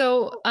 Yeah.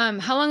 So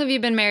how long have you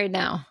been married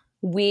now?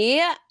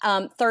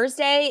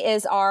 Thursday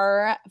is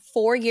our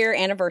 4-year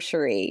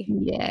anniversary.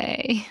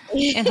 Yay.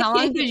 And how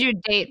long did you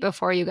date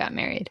before you got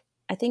married?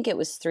 I think it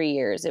was 3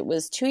 years. It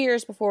was 2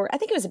 years before. I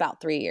think it was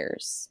about 3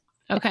 years.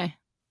 Okay.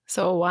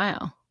 So a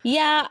while.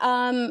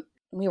 Yeah.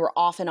 We were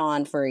off and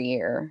on for a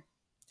year.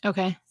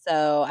 Okay.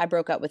 So I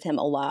broke up with him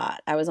a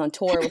lot. I was on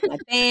tour with my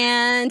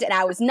band and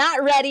I was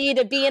not ready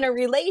to be in a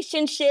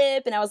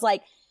relationship. And I was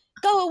like,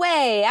 go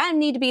away. I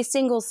need to be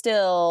single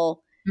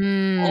still.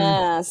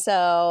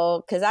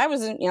 So, cause I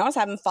was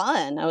having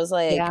fun. I was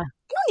like, I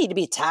don't need to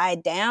be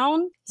tied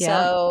down. Yeah.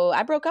 So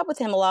I broke up with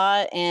him a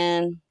lot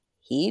and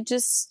he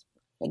just,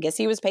 I guess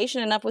he was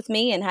patient enough with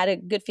me and had a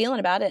good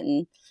feeling about it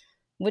and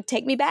would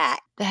take me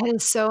back. That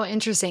is so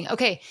interesting.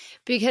 Okay.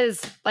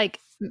 Because like,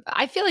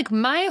 I feel like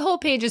my whole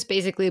page is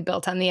basically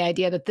built on the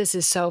idea that this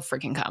is so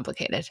freaking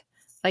complicated.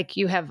 Like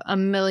you have a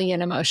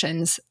million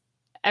emotions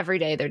every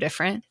day. They're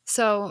different.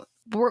 So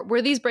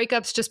were these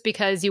breakups just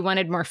because you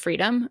wanted more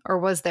freedom or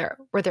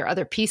were there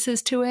other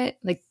pieces to it?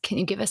 Like, can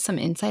you give us some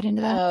insight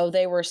into that? Oh,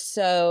 they were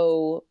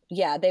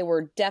they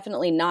were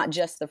definitely not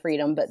just the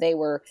freedom, but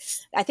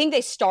I think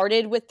they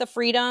started with the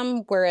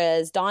freedom,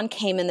 whereas Dawn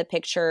came in the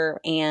picture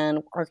and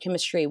our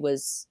chemistry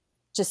was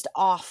just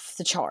off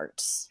the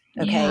charts.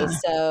 Okay. Yeah.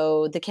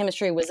 So the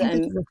chemistry was,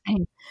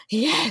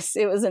 yes,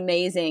 it was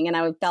amazing. And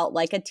I felt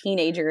like a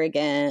teenager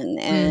again.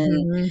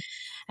 And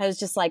I was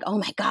just like, oh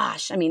my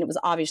gosh. I mean, it was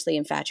obviously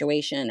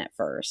infatuation at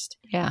first.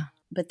 Yeah.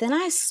 But then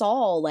I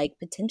saw like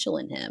potential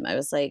in him. I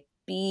was like,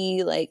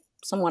 be like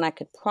someone I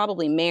could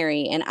probably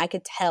marry. And I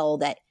could tell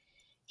that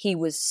he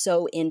was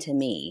so into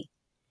me.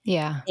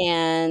 Yeah.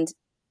 And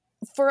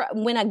for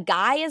when a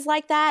guy is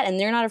like that and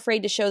they're not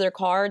afraid to show their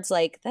cards,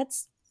 like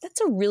that's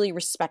a really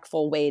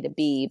respectful way to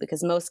be,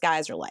 because most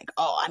guys are like,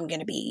 oh, I'm going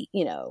to be,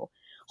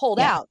 hold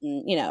out.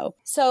 And,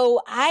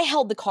 so I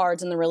held the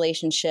cards in the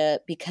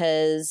relationship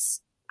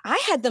because I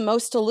had the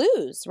most to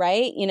lose,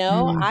 right?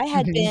 I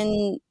had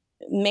been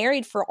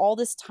married for all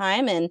this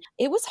time and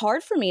it was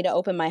hard for me to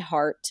open my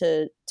heart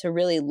to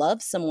really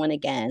love someone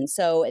again.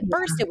 So at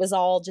first it was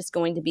all just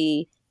going to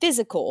be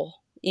physical,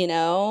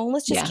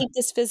 let's just keep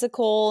this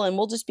physical and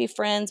we'll just be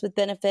friends with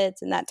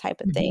benefits and that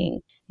type of thing.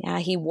 Yeah,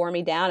 he wore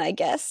me down, I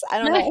guess. I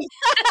don't know.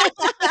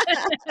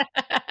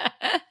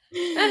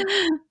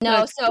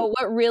 No, so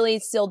what really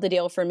sealed the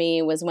deal for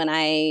me was when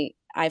I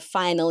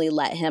finally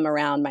let him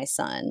around my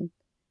son.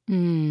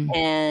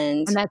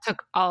 And that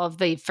took all of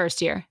the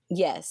first year?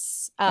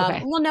 Yes.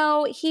 Okay. Well,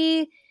 no,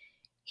 we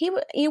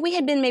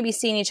had been maybe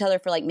seeing each other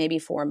for like maybe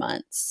 4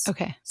 months.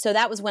 Okay. So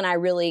that was when I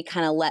really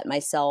kind of let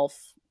myself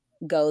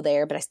go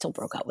there, but I still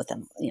broke up with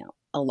him,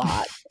 a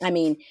lot. I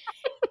mean,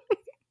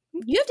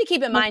 you have to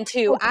keep in mind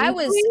too, I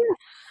was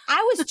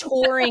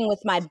touring with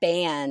my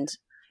band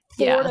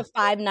 4 to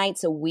 5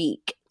 nights a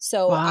week.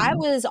 So I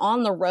was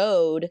on the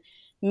road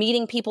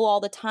meeting people all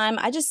the time.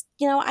 I just,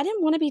 I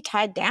didn't want to be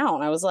tied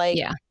down. I was like,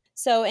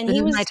 so, and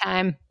this was my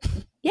time.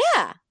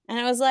 Yeah. And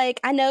I was like,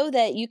 I know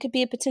that you could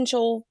be a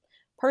potential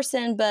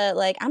person, but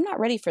like, I'm not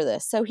ready for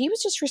this. So he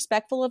was just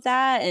respectful of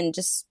that. And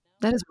just.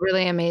 That is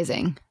really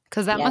amazing.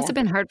 Cause that must have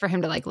been hard for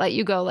him to like, let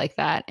you go like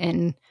that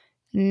and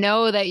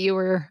know that you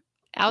were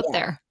out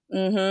there.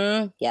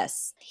 Mm-hmm.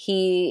 Yes.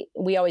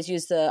 We always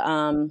use the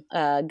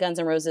Guns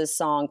N' Roses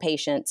song,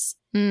 Patience,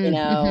 and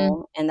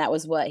that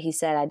was what he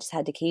said. I just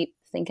had to keep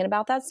thinking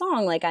about that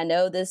song. Like, I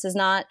know this is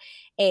not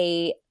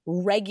a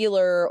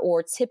regular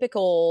or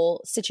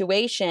typical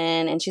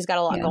situation and she's got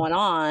a lot going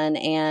on.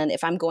 And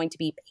if I'm going to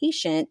be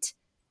patient,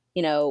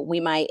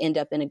 we might end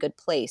up in a good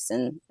place.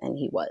 And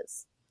he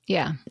was.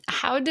 Yeah.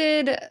 How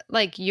did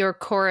like your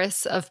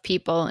chorus of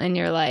people in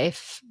your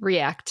life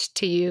react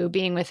to you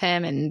being with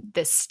him and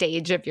this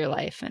stage of your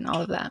life and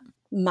all of that?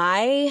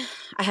 I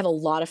have a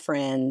lot of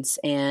friends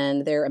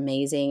and they're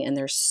amazing and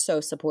they're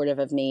so supportive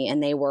of me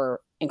and they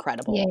were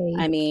incredible. Yay.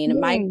 I mean,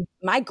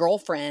 my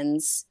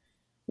girlfriends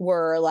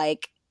were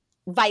like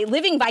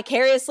living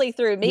vicariously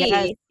through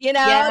me,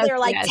 they're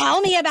like,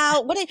 tell me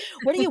about what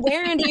are you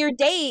wearing to your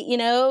date?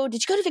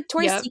 Did you go to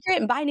Victoria's Secret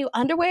and buy new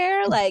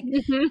underwear? Like,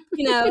 I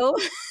know.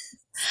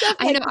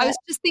 I was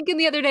just thinking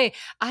the other day,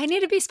 I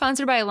need to be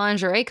sponsored by a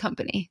lingerie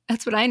company.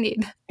 That's what I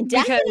need.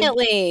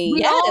 Definitely.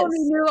 We all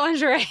need new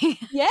lingerie.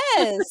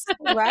 Yes.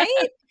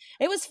 Right.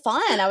 It was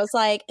fun. I was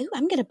like, ooh,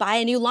 I'm going to buy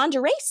a new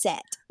lingerie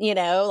set,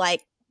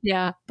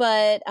 yeah.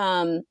 But,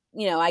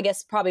 I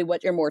guess probably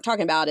what you're more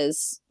talking about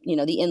is,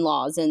 the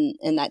in-laws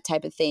and that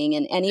type of thing.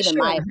 And even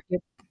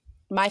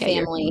my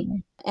family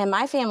and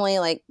my family,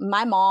 like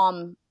my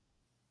mom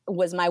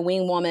was my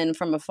wing woman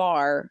from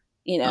afar,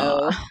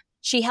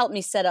 She helped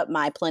me set up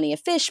my Plenty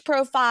of Fish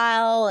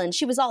profile and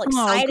she was all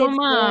excited.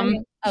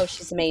 Oh,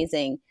 she's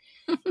amazing.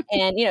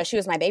 And, she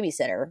was my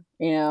babysitter,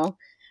 that's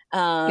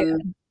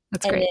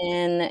great.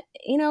 And then,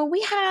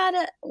 we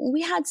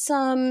had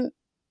some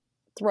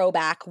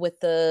throwback with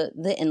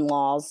the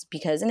in-laws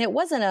and it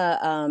wasn't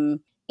a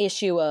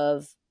issue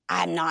of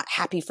I'm not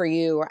happy for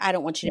you or I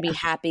don't want you to be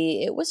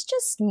happy. It was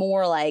just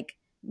more like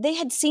they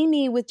had seen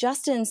me with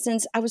Justin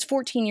since I was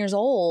 14 years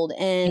old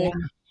and it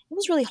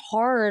was really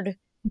hard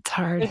It's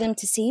hard for them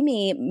to see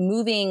me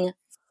moving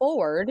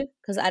forward,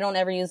 because I don't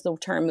ever use the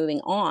term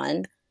moving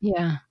on.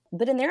 Yeah.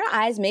 But in their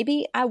eyes,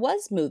 maybe I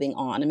was moving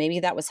on, and maybe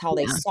that was how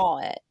they saw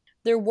it.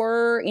 There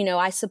were,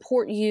 I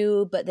support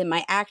you, but then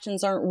my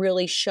actions aren't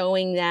really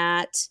showing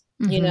that.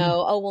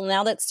 Oh, well,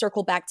 now let's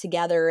circle back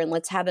together and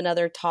let's have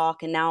another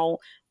talk. And now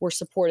we're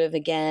supportive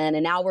again.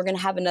 And now we're going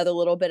to have another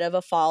little bit of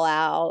a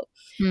fallout.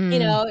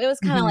 It was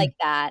kind of like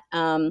that.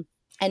 And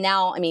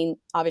now, I mean,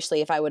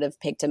 obviously, if I would have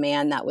picked a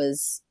man that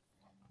was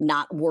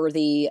not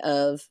worthy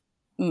of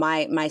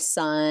my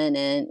son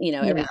and,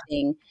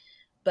 everything,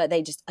 but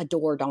they just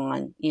adore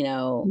Dawn,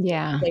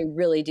 Yeah. they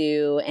really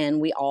do. And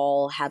we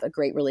all have a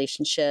great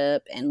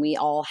relationship, and we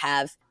all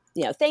have,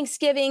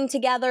 Thanksgiving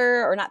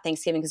together, or not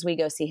Thanksgiving because we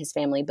go see his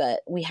family, but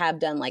we have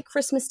done like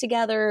Christmas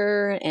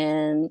together,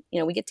 and,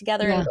 we get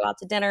together and go out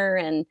to dinner,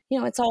 and,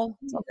 it's all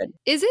good.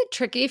 Is it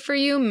tricky for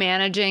you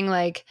managing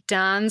like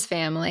Don's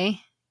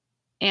family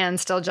and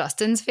still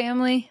Justin's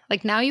family?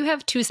 Like now you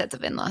have 2 sets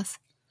of in-laws.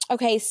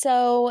 Okay.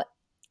 So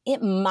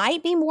it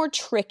might be more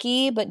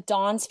tricky, but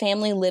Dawn's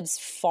family lives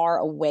far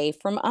away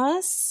from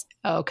us.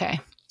 Okay.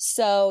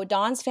 So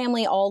Dawn's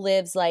family all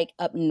lives like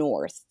up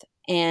north,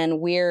 and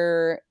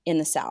we're in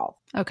the south.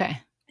 Okay.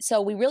 So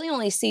we really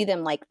only see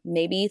them like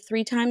maybe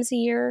 3 times a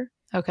year.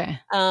 Okay.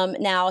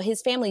 Now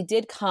his family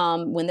did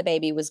come when the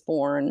baby was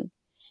born,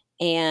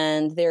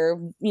 and there,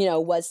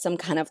 was some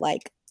kind of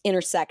like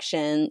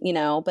intersection,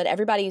 but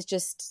everybody's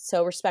just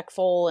so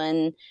respectful,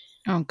 and,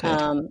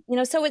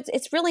 so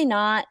it's really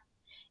not,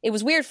 it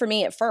was weird for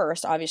me at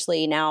first,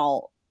 obviously.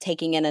 Now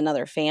taking in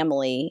another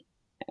family,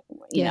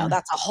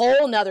 that's a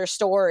whole nother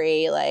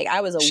story. Like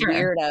I was a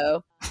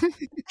weirdo.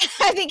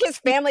 I think his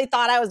family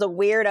thought I was a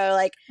weirdo.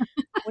 Like,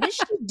 what is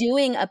she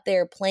doing up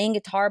there playing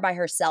guitar by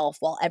herself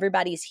while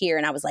everybody's here?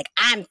 And I was like,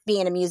 I'm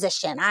being a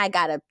musician. I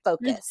got to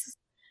focus,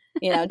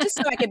 just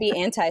so I could be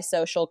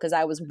antisocial because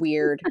I was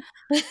weird.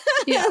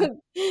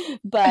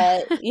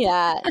 But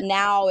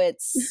now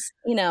it's,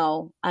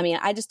 I mean,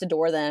 I just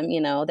adore them.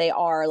 They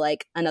are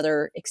like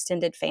another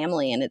extended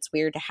family, and it's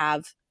weird to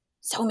have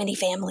so many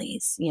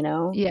families,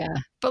 Yeah.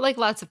 But like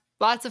lots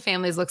of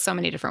families look so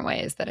many different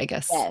ways that I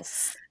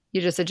guess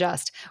you just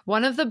adjust.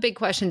 One of the big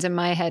questions in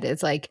my head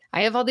is like,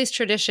 I have all these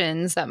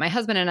traditions that my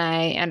husband and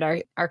I and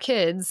our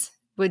kids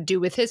would do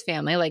with his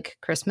family, like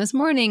Christmas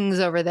mornings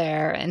over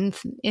there and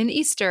in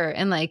Easter.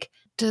 And like,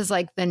 does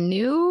like the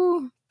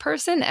new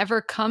person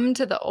ever come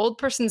to the old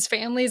person's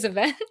family's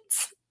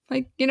events?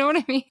 Like, you know what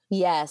I mean?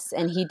 Yes.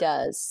 And he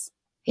does.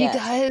 He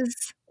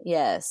does?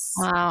 Yes.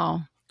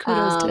 Wow.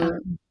 Kudos to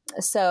him.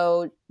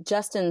 So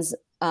Justin's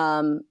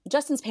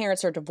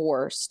parents are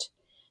divorced.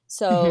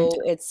 So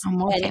it's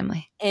more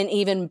family. An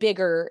even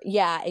bigger,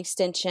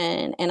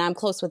 extension. And I'm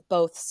close with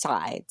both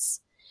sides.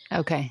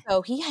 Okay.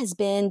 So he has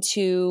been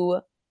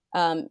to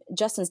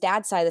Justin's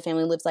dad's side of the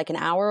family lives like an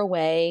hour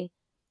away.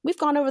 We've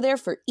gone over there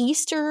for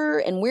Easter,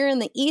 and we're in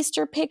the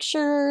Easter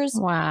pictures.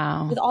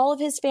 Wow. With all of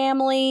his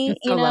family, That's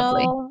so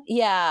lovely.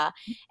 Yeah.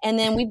 And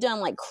then we've done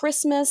like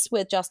Christmas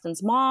with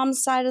Justin's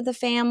mom's side of the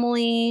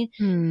family.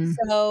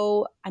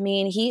 So, I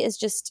mean, he is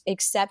just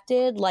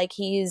accepted like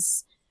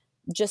he's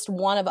just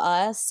one of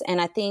us. And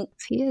I think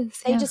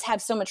they just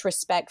have so much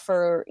respect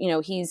for,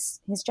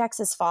 he's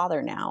Jax's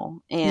father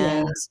now.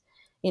 And,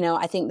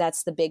 I think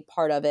that's the big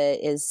part of it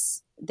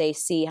is they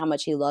see how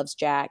much he loves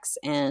Jax,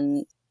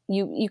 and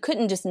you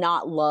couldn't just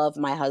not love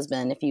my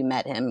husband if you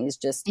met him. He's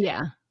just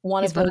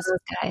one of those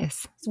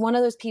guys. He's one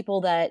of those people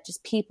that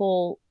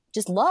people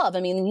just love. I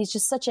mean, he's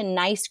just such a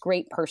nice,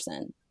 great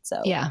person.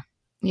 So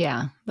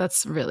yeah,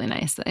 that's really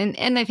nice,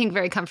 and I think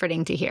very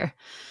comforting to hear,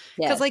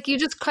 because like you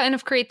just kind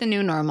of create the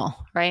new normal,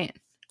 right?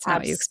 It's not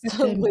what you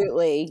expected.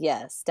 Absolutely,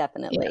 yes,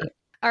 definitely. Yeah.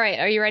 All right,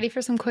 are you ready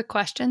for some quick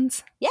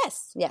questions?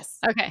 Yes.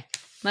 Okay.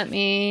 Let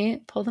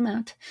me pull them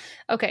out.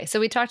 Okay,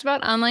 so we talked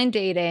about online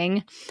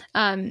dating.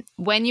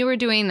 When you were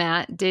doing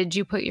that, did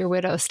you put your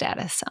widow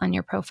status on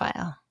your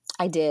profile?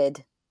 I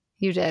did.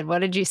 You did. What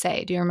did you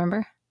say? Do you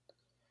remember?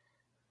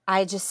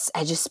 I just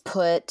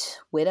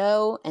put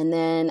widow, and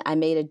then I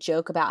made a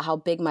joke about how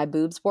big my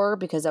boobs were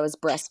because I was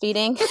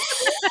breastfeeding.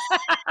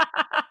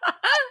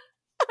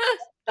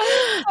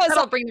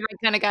 That'll bring the right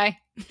kind of guy.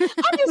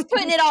 I'm just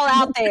putting it all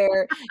out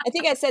there. I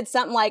think I said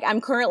something like,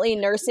 I'm currently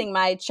nursing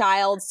my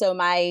child, so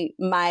my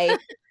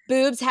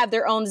boobs have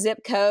their own zip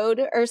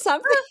code or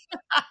something.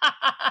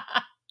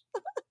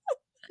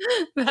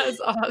 That's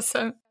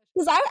awesome.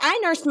 Because I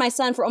nursed my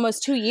son for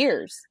almost 2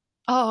 years.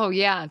 Oh,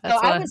 yeah. So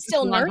I was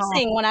still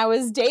nursing when I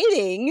was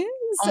dating.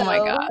 So, oh, my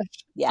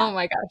gosh. Yeah. Oh,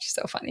 my gosh.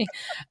 So funny.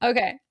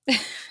 Okay.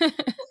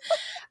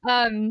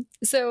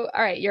 So,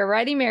 all right. You're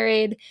already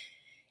married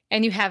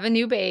and you have a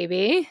new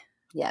baby.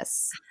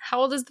 Yes. How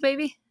old is the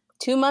baby?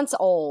 2 months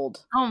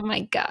old. Oh,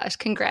 my gosh.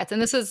 Congrats.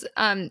 And this is,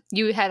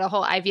 you had a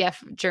whole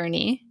IVF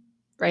journey,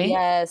 right?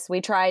 Yes.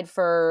 We tried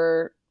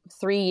for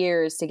 3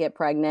 years to get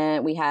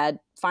pregnant. We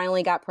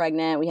finally got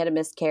pregnant. We had a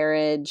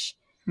miscarriage.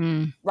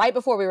 Right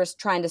before we were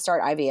trying to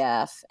start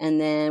IVF,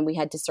 and then we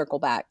had to circle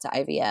back to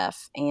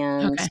IVF,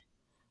 and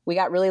we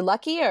got really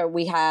lucky, or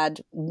we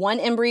had one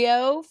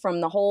embryo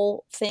from the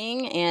whole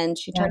thing, and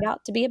she turned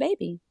out to be a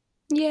baby.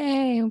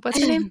 Yay. What's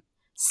her name?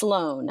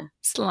 Sloan.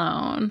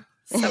 Sloan.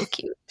 So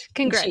cute.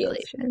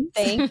 Congratulations.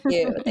 Thank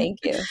you. Thank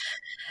you.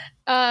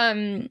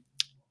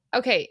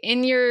 Okay.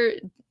 In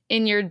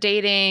your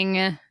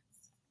dating,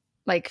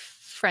 like,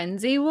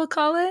 frenzy, we'll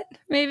call it,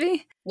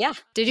 maybe? Yeah.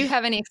 Did you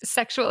have any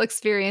sexual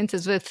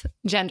experiences with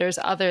genders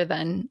other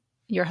than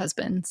your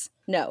husband's?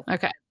 No.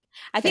 Okay.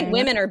 I think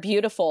women are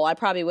beautiful. I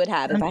probably would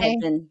have if I had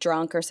been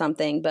drunk or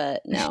something,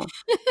 but no.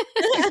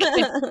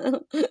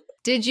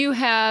 Did you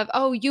have,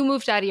 you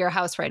moved out of your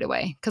house right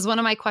away? Because one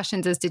of my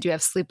questions is, did you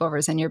have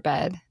sleepovers in your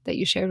bed that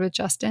you shared with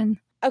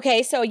Justin?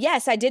 Okay, so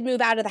yes, I did move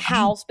out of the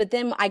house, but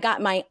then I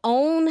got my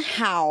own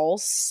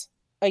house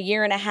a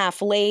year and a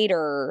half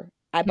later.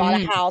 I bought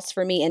a house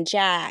for me and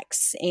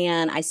Jax,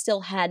 and I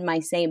still had my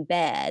same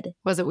bed.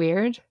 Was it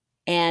weird?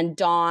 And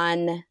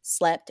Dawn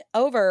slept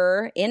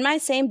over in my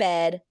same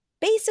bed,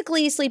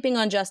 basically sleeping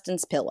on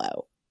Justin's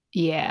pillow.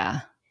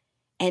 Yeah.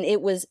 And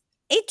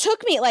it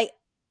took me, like,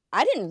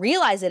 I didn't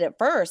realize it at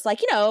first. Like,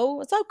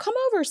 it's like, come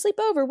over, sleep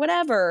over,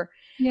 whatever.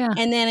 Yeah.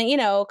 And then,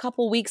 a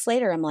couple weeks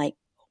later, I'm like,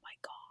 oh my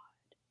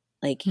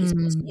God. Like, he's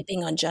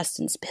sleeping on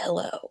Justin's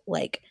pillow.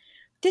 Like,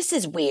 this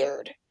is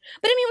weird.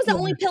 But I mean, it was the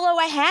only pillow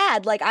I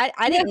had. Like,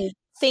 I didn't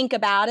think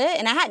about it,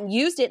 and I hadn't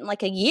used it in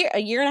like a year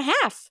and a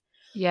half.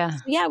 Yeah.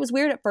 So, yeah, it was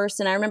weird at first.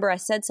 And I remember I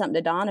said something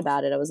to Don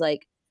about it. I was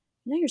like,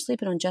 you're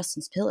sleeping on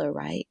Justin's pillow,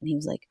 right? And he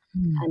was like,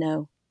 I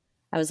know.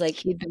 I was like,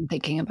 he'd been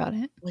thinking about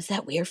it. Was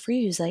that weird for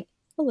you? He's like,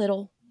 a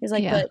little. He's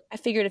like, but I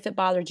figured if it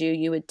bothered you,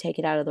 you would take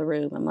it out of the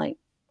room. I'm like,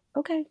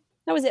 okay.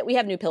 That was it. We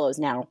have new pillows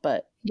now,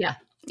 but. Yeah.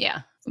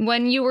 Yeah.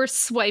 When you were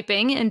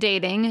swiping and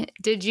dating,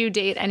 did you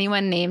date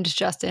anyone named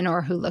Justin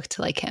or who looked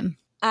like him?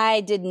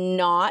 I did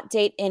not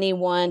date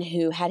anyone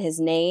who had his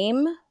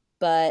name,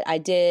 but I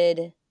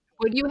did.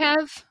 Would you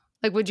have?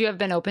 Like, would you have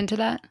been open to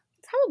that?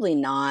 Probably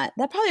not.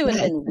 That probably would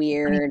have been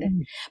weird.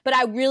 But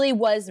I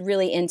was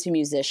really into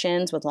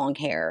musicians with long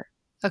hair.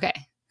 Okay.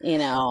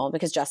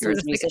 Because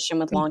Justin's a musician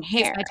with long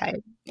hair. My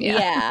type.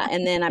 Yeah.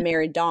 And then I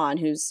married Dawn,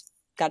 who's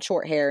got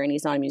short hair and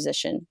he's not a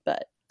musician,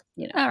 but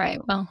All right.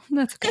 Well,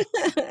 that's okay.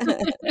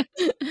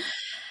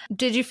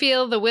 Did you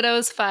feel the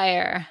widow's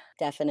fire?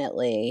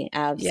 Definitely.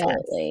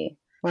 Absolutely.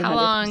 Yes. 100%. How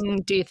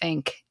long do you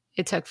think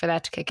it took for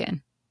that to kick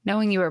in?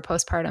 Knowing you were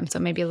postpartum, so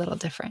maybe a little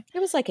different. It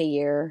was like a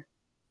year.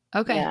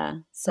 Okay. Yeah.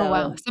 So,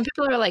 wow. Some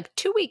people are like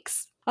 2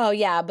 weeks. Oh,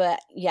 yeah. But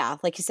yeah,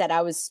 like you said,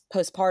 I was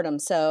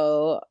postpartum.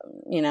 So,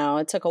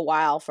 it took a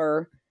while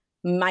for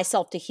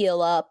myself to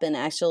heal up. And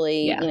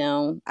actually,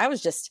 I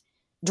was just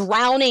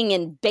drowning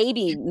in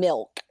baby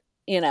milk,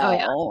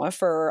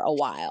 for a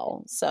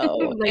while. So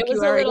like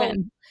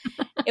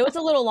it was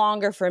a little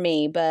longer for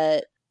me,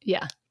 but.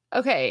 Yeah.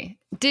 Okay.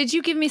 Did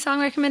you give me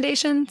song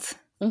recommendations?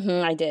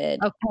 I did.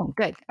 Oh,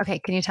 good. Okay.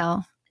 Can you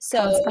tell?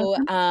 So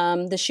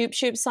the Shoop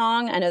Shoop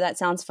song, I know that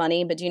sounds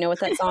funny, but do you know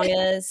what that song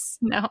is?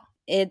 No.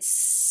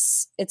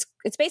 It's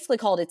basically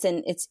called It's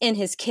in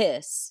His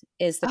Kiss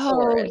is the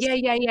chorus.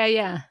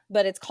 Yeah.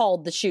 But it's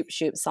called the Shoop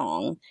Shoop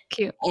song.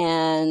 Cute.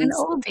 And an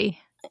oldie.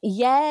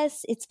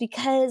 Yes, it's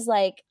because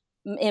like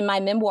in my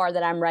memoir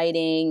that I'm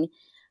writing,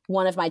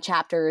 one of my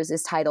chapters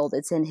is titled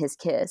It's in His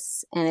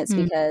Kiss. And it's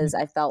because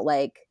I felt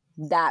like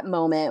that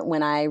moment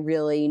when I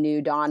really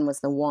knew Dawn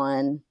was the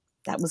one,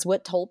 that was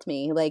what told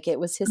me. Like it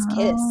was his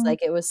kiss.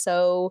 Like it was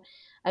so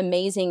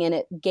amazing. And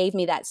it gave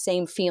me that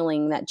same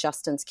feeling that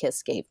Justin's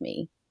kiss gave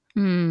me.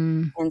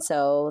 And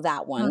so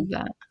that one. Love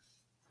that.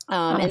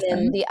 Awesome. And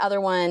then the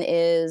other one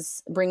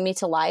is Bring Me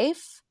to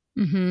Life.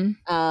 Evanescence?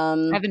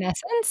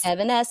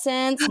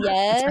 Evanescence,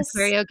 yes. It's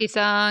my karaoke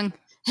song.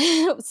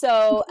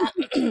 So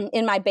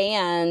in my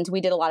band,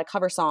 we did a lot of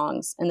cover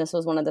songs. And this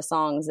was one of the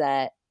songs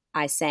that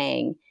I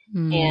sang.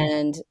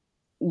 And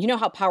you know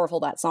how powerful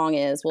that song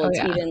is. Well, it's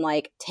even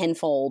like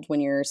tenfold when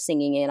you're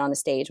singing it on a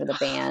stage with a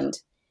band.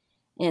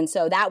 And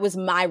so that was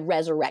my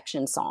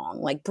resurrection song,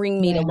 like bring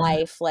me to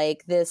life,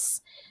 like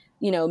this,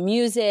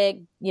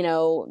 music,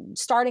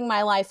 starting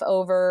my life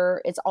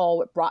over. It's all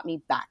what brought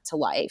me back to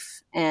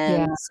life.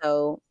 And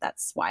so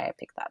that's why I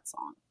picked that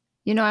song.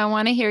 I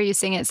want to hear you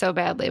sing it so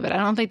badly, but I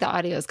don't think the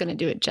audio is going to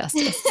do it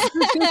justice.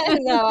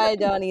 No, I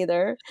don't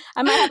either.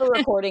 I might have a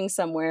recording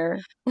somewhere.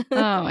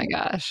 Oh my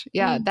gosh.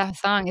 Yeah, that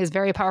song is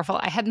very powerful.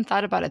 I hadn't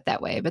thought about it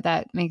that way, but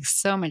that makes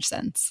so much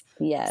sense.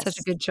 Yes. Such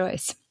a good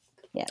choice.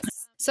 Yes.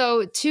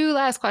 So 2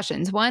 last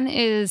questions. One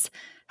is,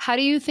 how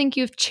do you think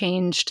you've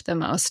changed the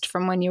most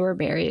from when you were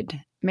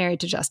married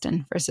to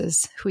Justin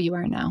versus who you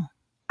are now?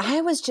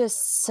 I was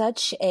just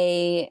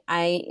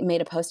I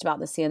made a post about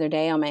this the other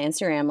day on my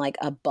Instagram, like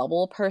a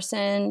bubble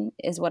person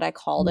is what I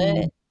called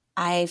it.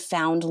 I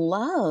found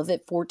love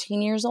at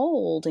 14 years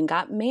old and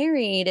got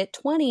married at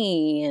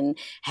 20 and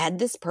had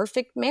this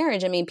perfect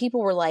marriage. I mean,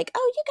 people were like,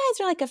 oh, you guys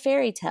are like a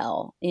fairy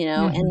tale,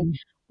 and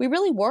we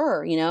really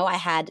were. I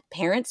had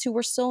parents who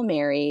were still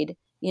married.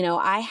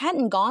 I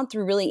hadn't gone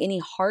through really any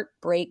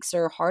heartbreaks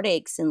or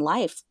heartaches in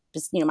life.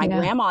 Just, my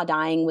grandma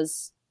dying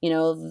was,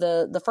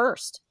 the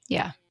first.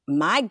 Yeah.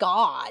 My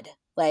God,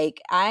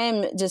 like I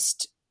am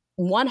just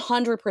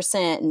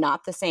 100%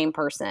 not the same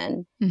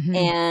person. Mm-hmm.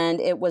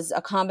 And it was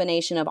a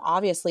combination of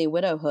obviously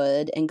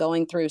widowhood and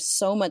going through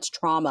so much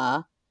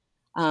trauma.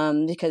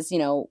 Because,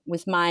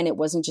 with mine, it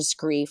wasn't just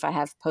grief. I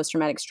have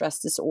post-traumatic stress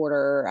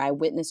disorder. I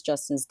witnessed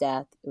Justin's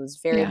death. It was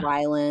very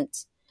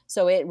violent.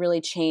 So it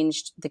really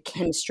changed the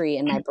chemistry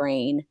in my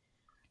brain.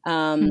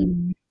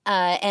 And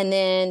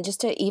then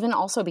just to even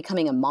also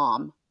becoming a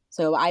mom.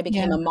 So I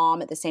became a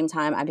mom at the same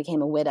time I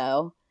became a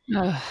widow.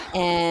 Ugh.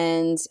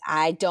 And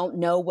I don't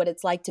know what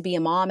it's like to be a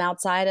mom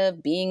outside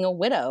of being a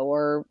widow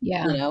or,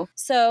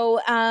 So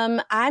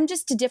I'm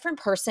just a different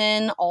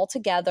person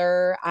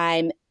altogether.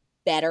 I'm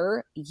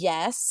better.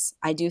 Yes,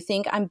 I do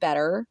think I'm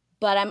better,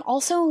 but I'm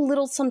also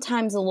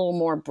sometimes a little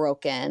more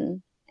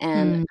broken.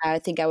 And I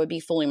think I would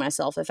be fooling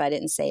myself if I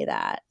didn't say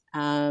that.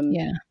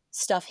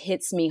 Stuff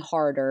hits me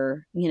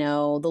harder.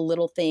 The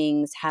little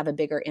things have a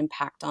bigger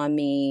impact on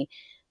me.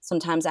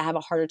 Sometimes I have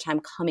a harder time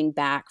coming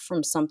back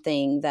from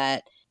something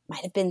that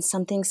might have been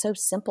something so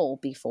simple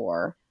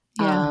before.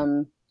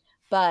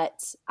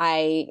 But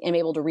I am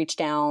able to reach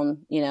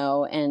down,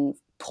 and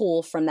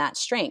pull from that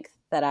strength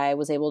that I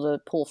was able to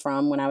pull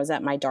from when I was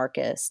at my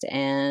darkest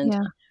and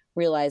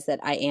realize that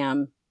I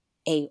am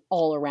a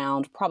all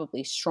around,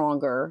 probably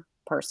stronger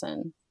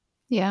person.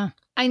 Yeah.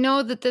 I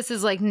know that this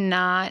is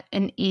not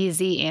an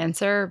easy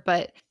answer,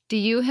 but do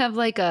you have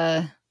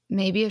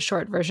maybe a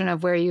short version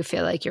of where you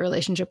feel like your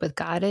relationship with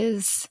God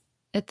is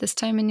at this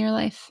time in your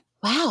life?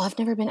 Wow. I've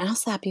never been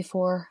asked that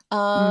before.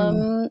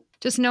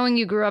 Just knowing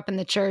you grew up in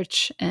the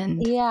church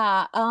and.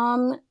 Yeah.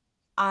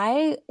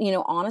 I,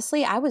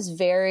 honestly, I was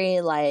very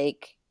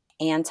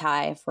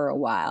anti for a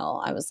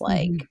while. I was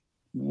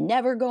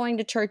never going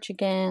to church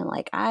again.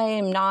 I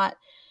am not,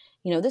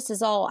 this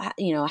is all,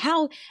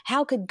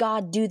 how could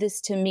God do this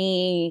to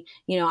me?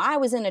 I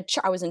was in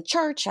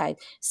church. I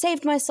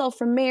saved myself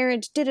from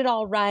marriage, did it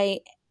all right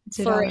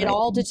for it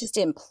all to just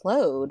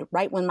implode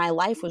right when my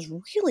life was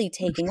really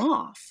taking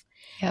off.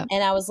 Yep.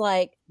 And I was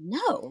like,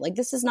 no,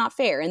 this is not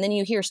fair. And then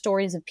you hear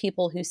stories of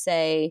people who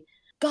say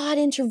God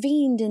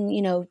intervened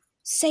and,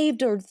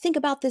 saved, or think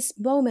about this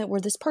moment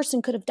where this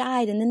person could have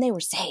died and then they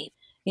were saved,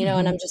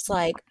 and I'm just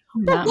like,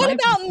 well, what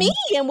about me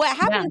and what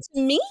happened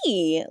to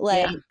me?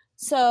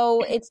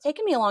 So it's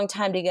taken me a long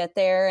time to get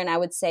there. And I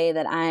would say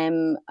that I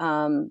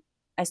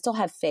still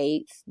have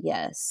faith.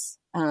 Yes.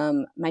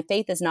 My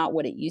faith is not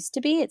what it used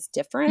to be. It's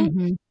different.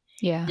 Mm-hmm.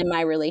 Yeah. And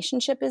my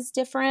relationship is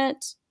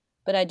different,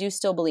 but I do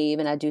still believe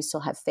and I do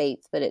still have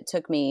faith, but it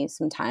took me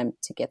some time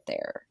to get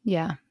there.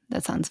 Yeah.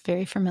 That sounds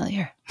very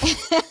familiar.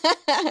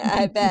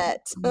 I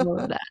bet.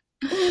 Love that.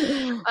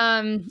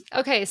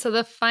 Okay. So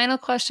the final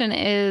question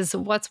is,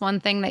 what's one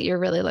thing that you're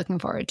really looking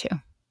forward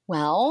to?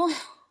 Well,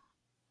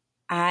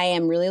 I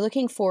am really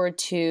looking forward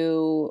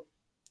to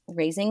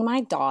raising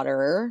my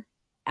daughter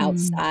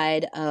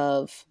outside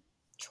of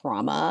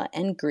trauma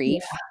and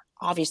grief. Yeah.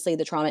 Obviously,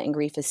 the trauma and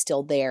grief is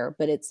still there,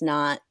 but it's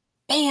not,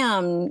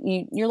 bam,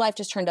 your life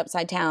just turned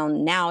upside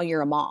down. Now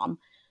you're a mom.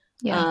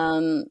 Yeah.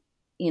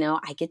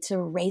 I get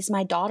to raise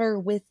my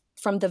daughter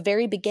from the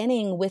very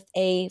beginning with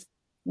a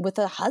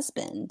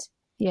husband.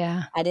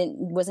 Yeah. I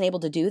wasn't able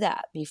to do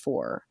that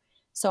before.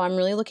 So I'm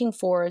really looking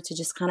forward to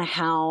just kind of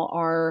how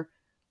our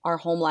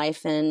home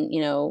life and,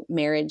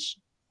 marriage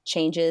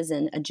changes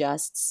and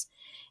adjusts.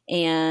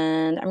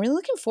 And I'm really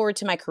looking forward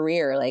to my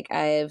career.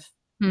 I've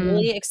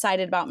really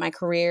excited about my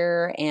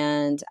career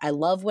and I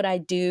love what I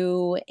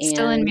do. And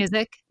still in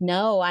music?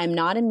 No, I'm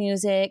not in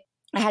music.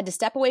 I had to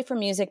step away from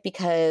music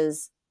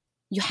because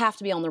you have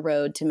to be on the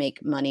road to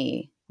make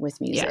money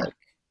with music.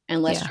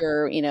 Unless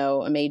you're,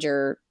 a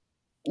major,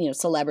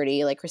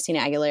 celebrity like Christina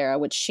Aguilera,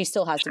 which she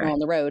still has to go on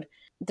the road.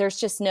 There's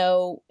just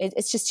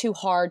it's just too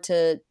hard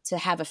to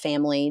have a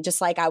family. Just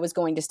like I was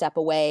going to step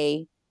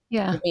away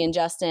with me and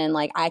Justin,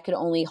 I could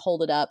only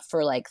hold it up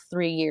for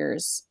 3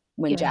 years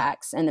when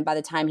Jax. And then by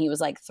the time he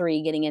was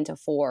 3 getting into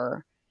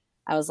 4,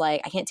 I was like,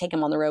 I can't take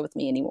him on the road with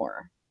me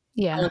anymore.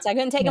 Yeah. And once I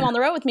couldn't take him on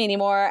the road with me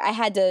anymore, I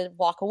had to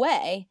walk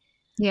away.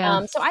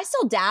 Yeah. So I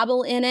still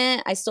dabble in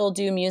it. I still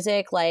do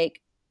music every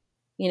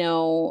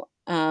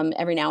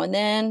now and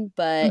then,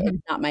 but it's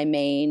not my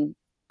main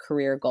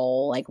career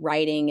goal.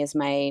 Writing is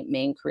my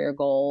main career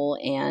goal,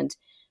 and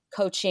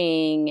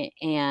coaching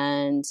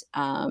and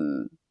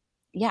kind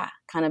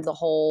of the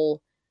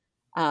whole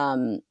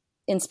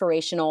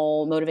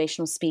inspirational,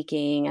 motivational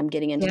speaking. I'm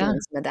getting into doing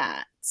some of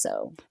that.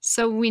 So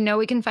we know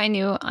we can find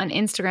you on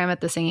Instagram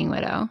at The Singing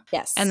Widow.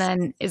 Yes. And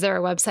then is there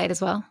a website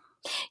as well?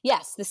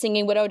 Yes,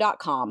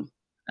 thesingingwidow.com.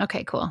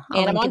 Okay, cool.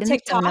 And I'm on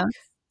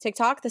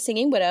TikTok, The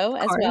Singing Widow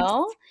as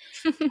well.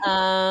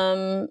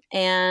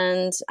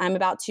 And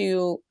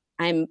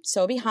I'm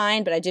so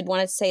behind, but I did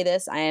want to say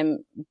this. I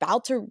am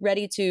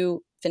ready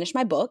to finish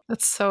my book.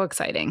 That's so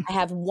exciting. I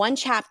have one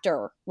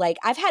chapter.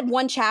 I've had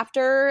one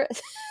chapter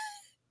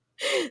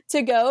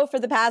to go for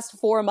the past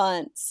 4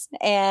 months.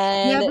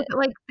 And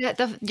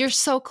you're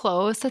so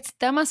close.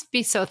 That must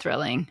be so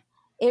thrilling.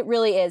 It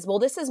really is. Well,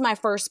 this is my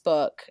first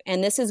book,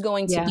 and this is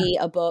going to be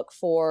a book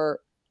for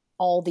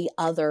all the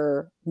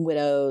other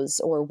widows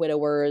or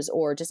widowers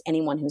or just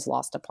anyone who's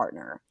lost a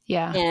partner.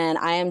 Yeah. And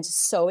I am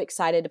just so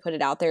excited to put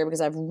it out there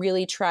because I've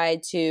really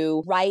tried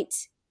to write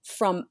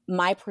from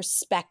my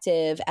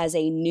perspective as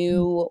a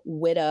new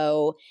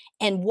widow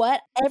and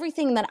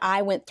everything that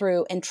I went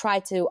through and try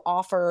to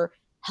offer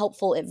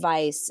helpful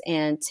advice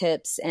and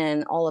tips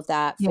and all of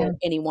that for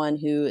anyone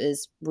who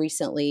is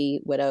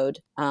recently widowed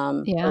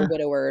or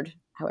widowered,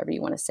 however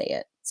you want to say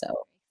it. So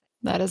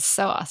that is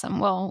so awesome.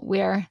 Well, we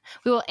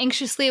will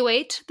anxiously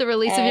await the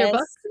release of your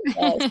book.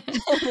 Yes.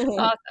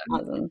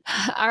 Awesome.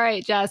 All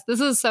right, Jess,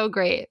 this is so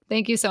great.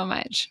 Thank you so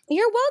much.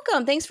 You're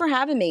welcome. Thanks for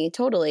having me.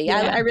 Totally.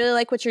 Yeah. I really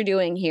like what you're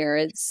doing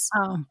here.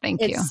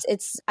 Thank you.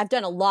 I've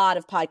done a lot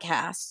of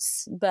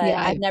podcasts, but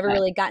I've never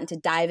really gotten to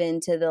dive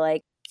into the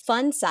like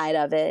fun side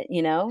of it,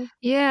 you know?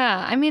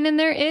 Yeah. I mean, and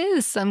there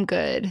is some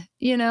good,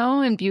 you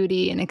know, and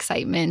beauty and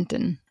excitement.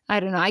 And I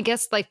don't know, I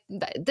guess like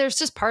there's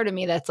just part of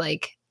me that's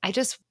like,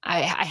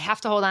 I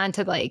have to hold on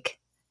to like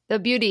the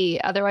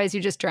beauty. Otherwise you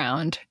just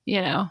drowned,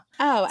 you know?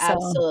 Oh,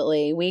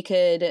 absolutely. We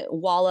could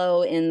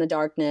wallow in the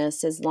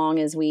darkness as long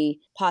as we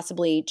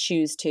possibly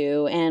choose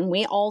to. And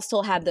we all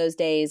still have those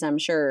days, I'm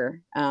sure.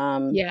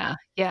 Yeah.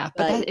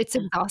 But it's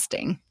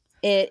exhausting.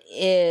 It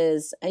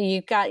is.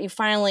 I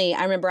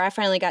remember I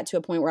finally got to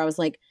a point where I was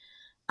like,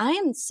 I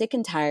am sick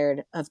and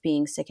tired of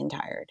being sick and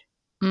tired.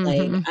 Mm-hmm.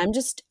 Like, I'm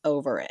just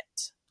over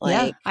it.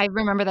 Like, I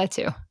remember that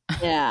too.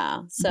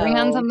 Yeah. So bring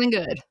on something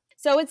good.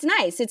 So it's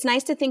nice. It's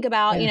nice to think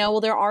about, you know, well,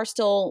 there are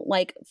still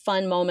like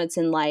fun moments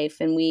in life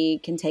and we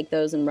can take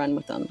those and run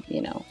with them,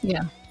 you know?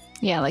 Yeah.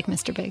 Yeah. Like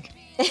Mr. Big.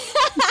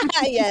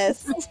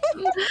 Yes.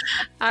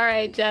 All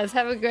right, Jess,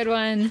 have a good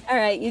one. All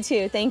right. You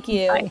too. Thank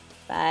you. Bye.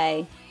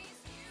 Bye.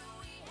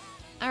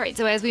 All right.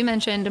 So as we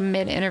mentioned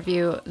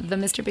mid-interview, the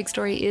Mr. Big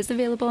Story is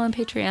available on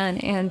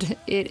Patreon and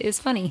it is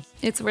funny.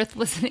 It's worth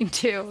listening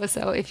to.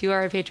 So if you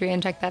are a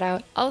Patreon, check that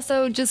out.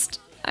 Also,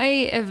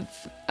 I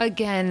have,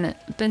 again,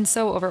 been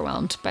so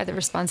overwhelmed by the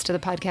response to the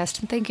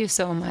podcast. And thank you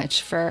so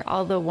much for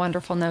all the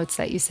wonderful notes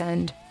that you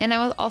send. And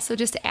I will also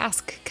just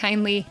ask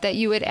kindly that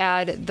you would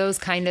add those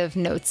kind of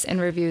notes and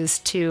reviews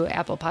to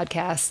Apple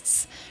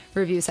Podcasts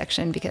review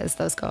section because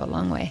those go a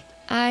long way.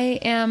 I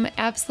am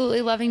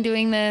absolutely loving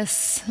doing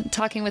this,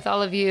 talking with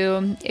all of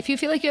you. If you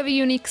feel like you have a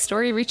unique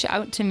story, reach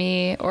out to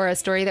me or a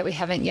story that we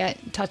haven't yet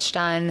touched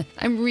on.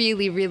 I'm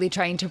really, really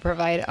trying to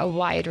provide a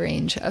wide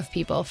range of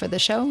people for the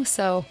show.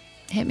 So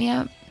hit me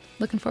up.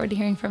 Looking forward to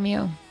hearing from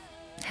you.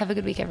 Have a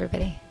good week,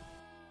 everybody.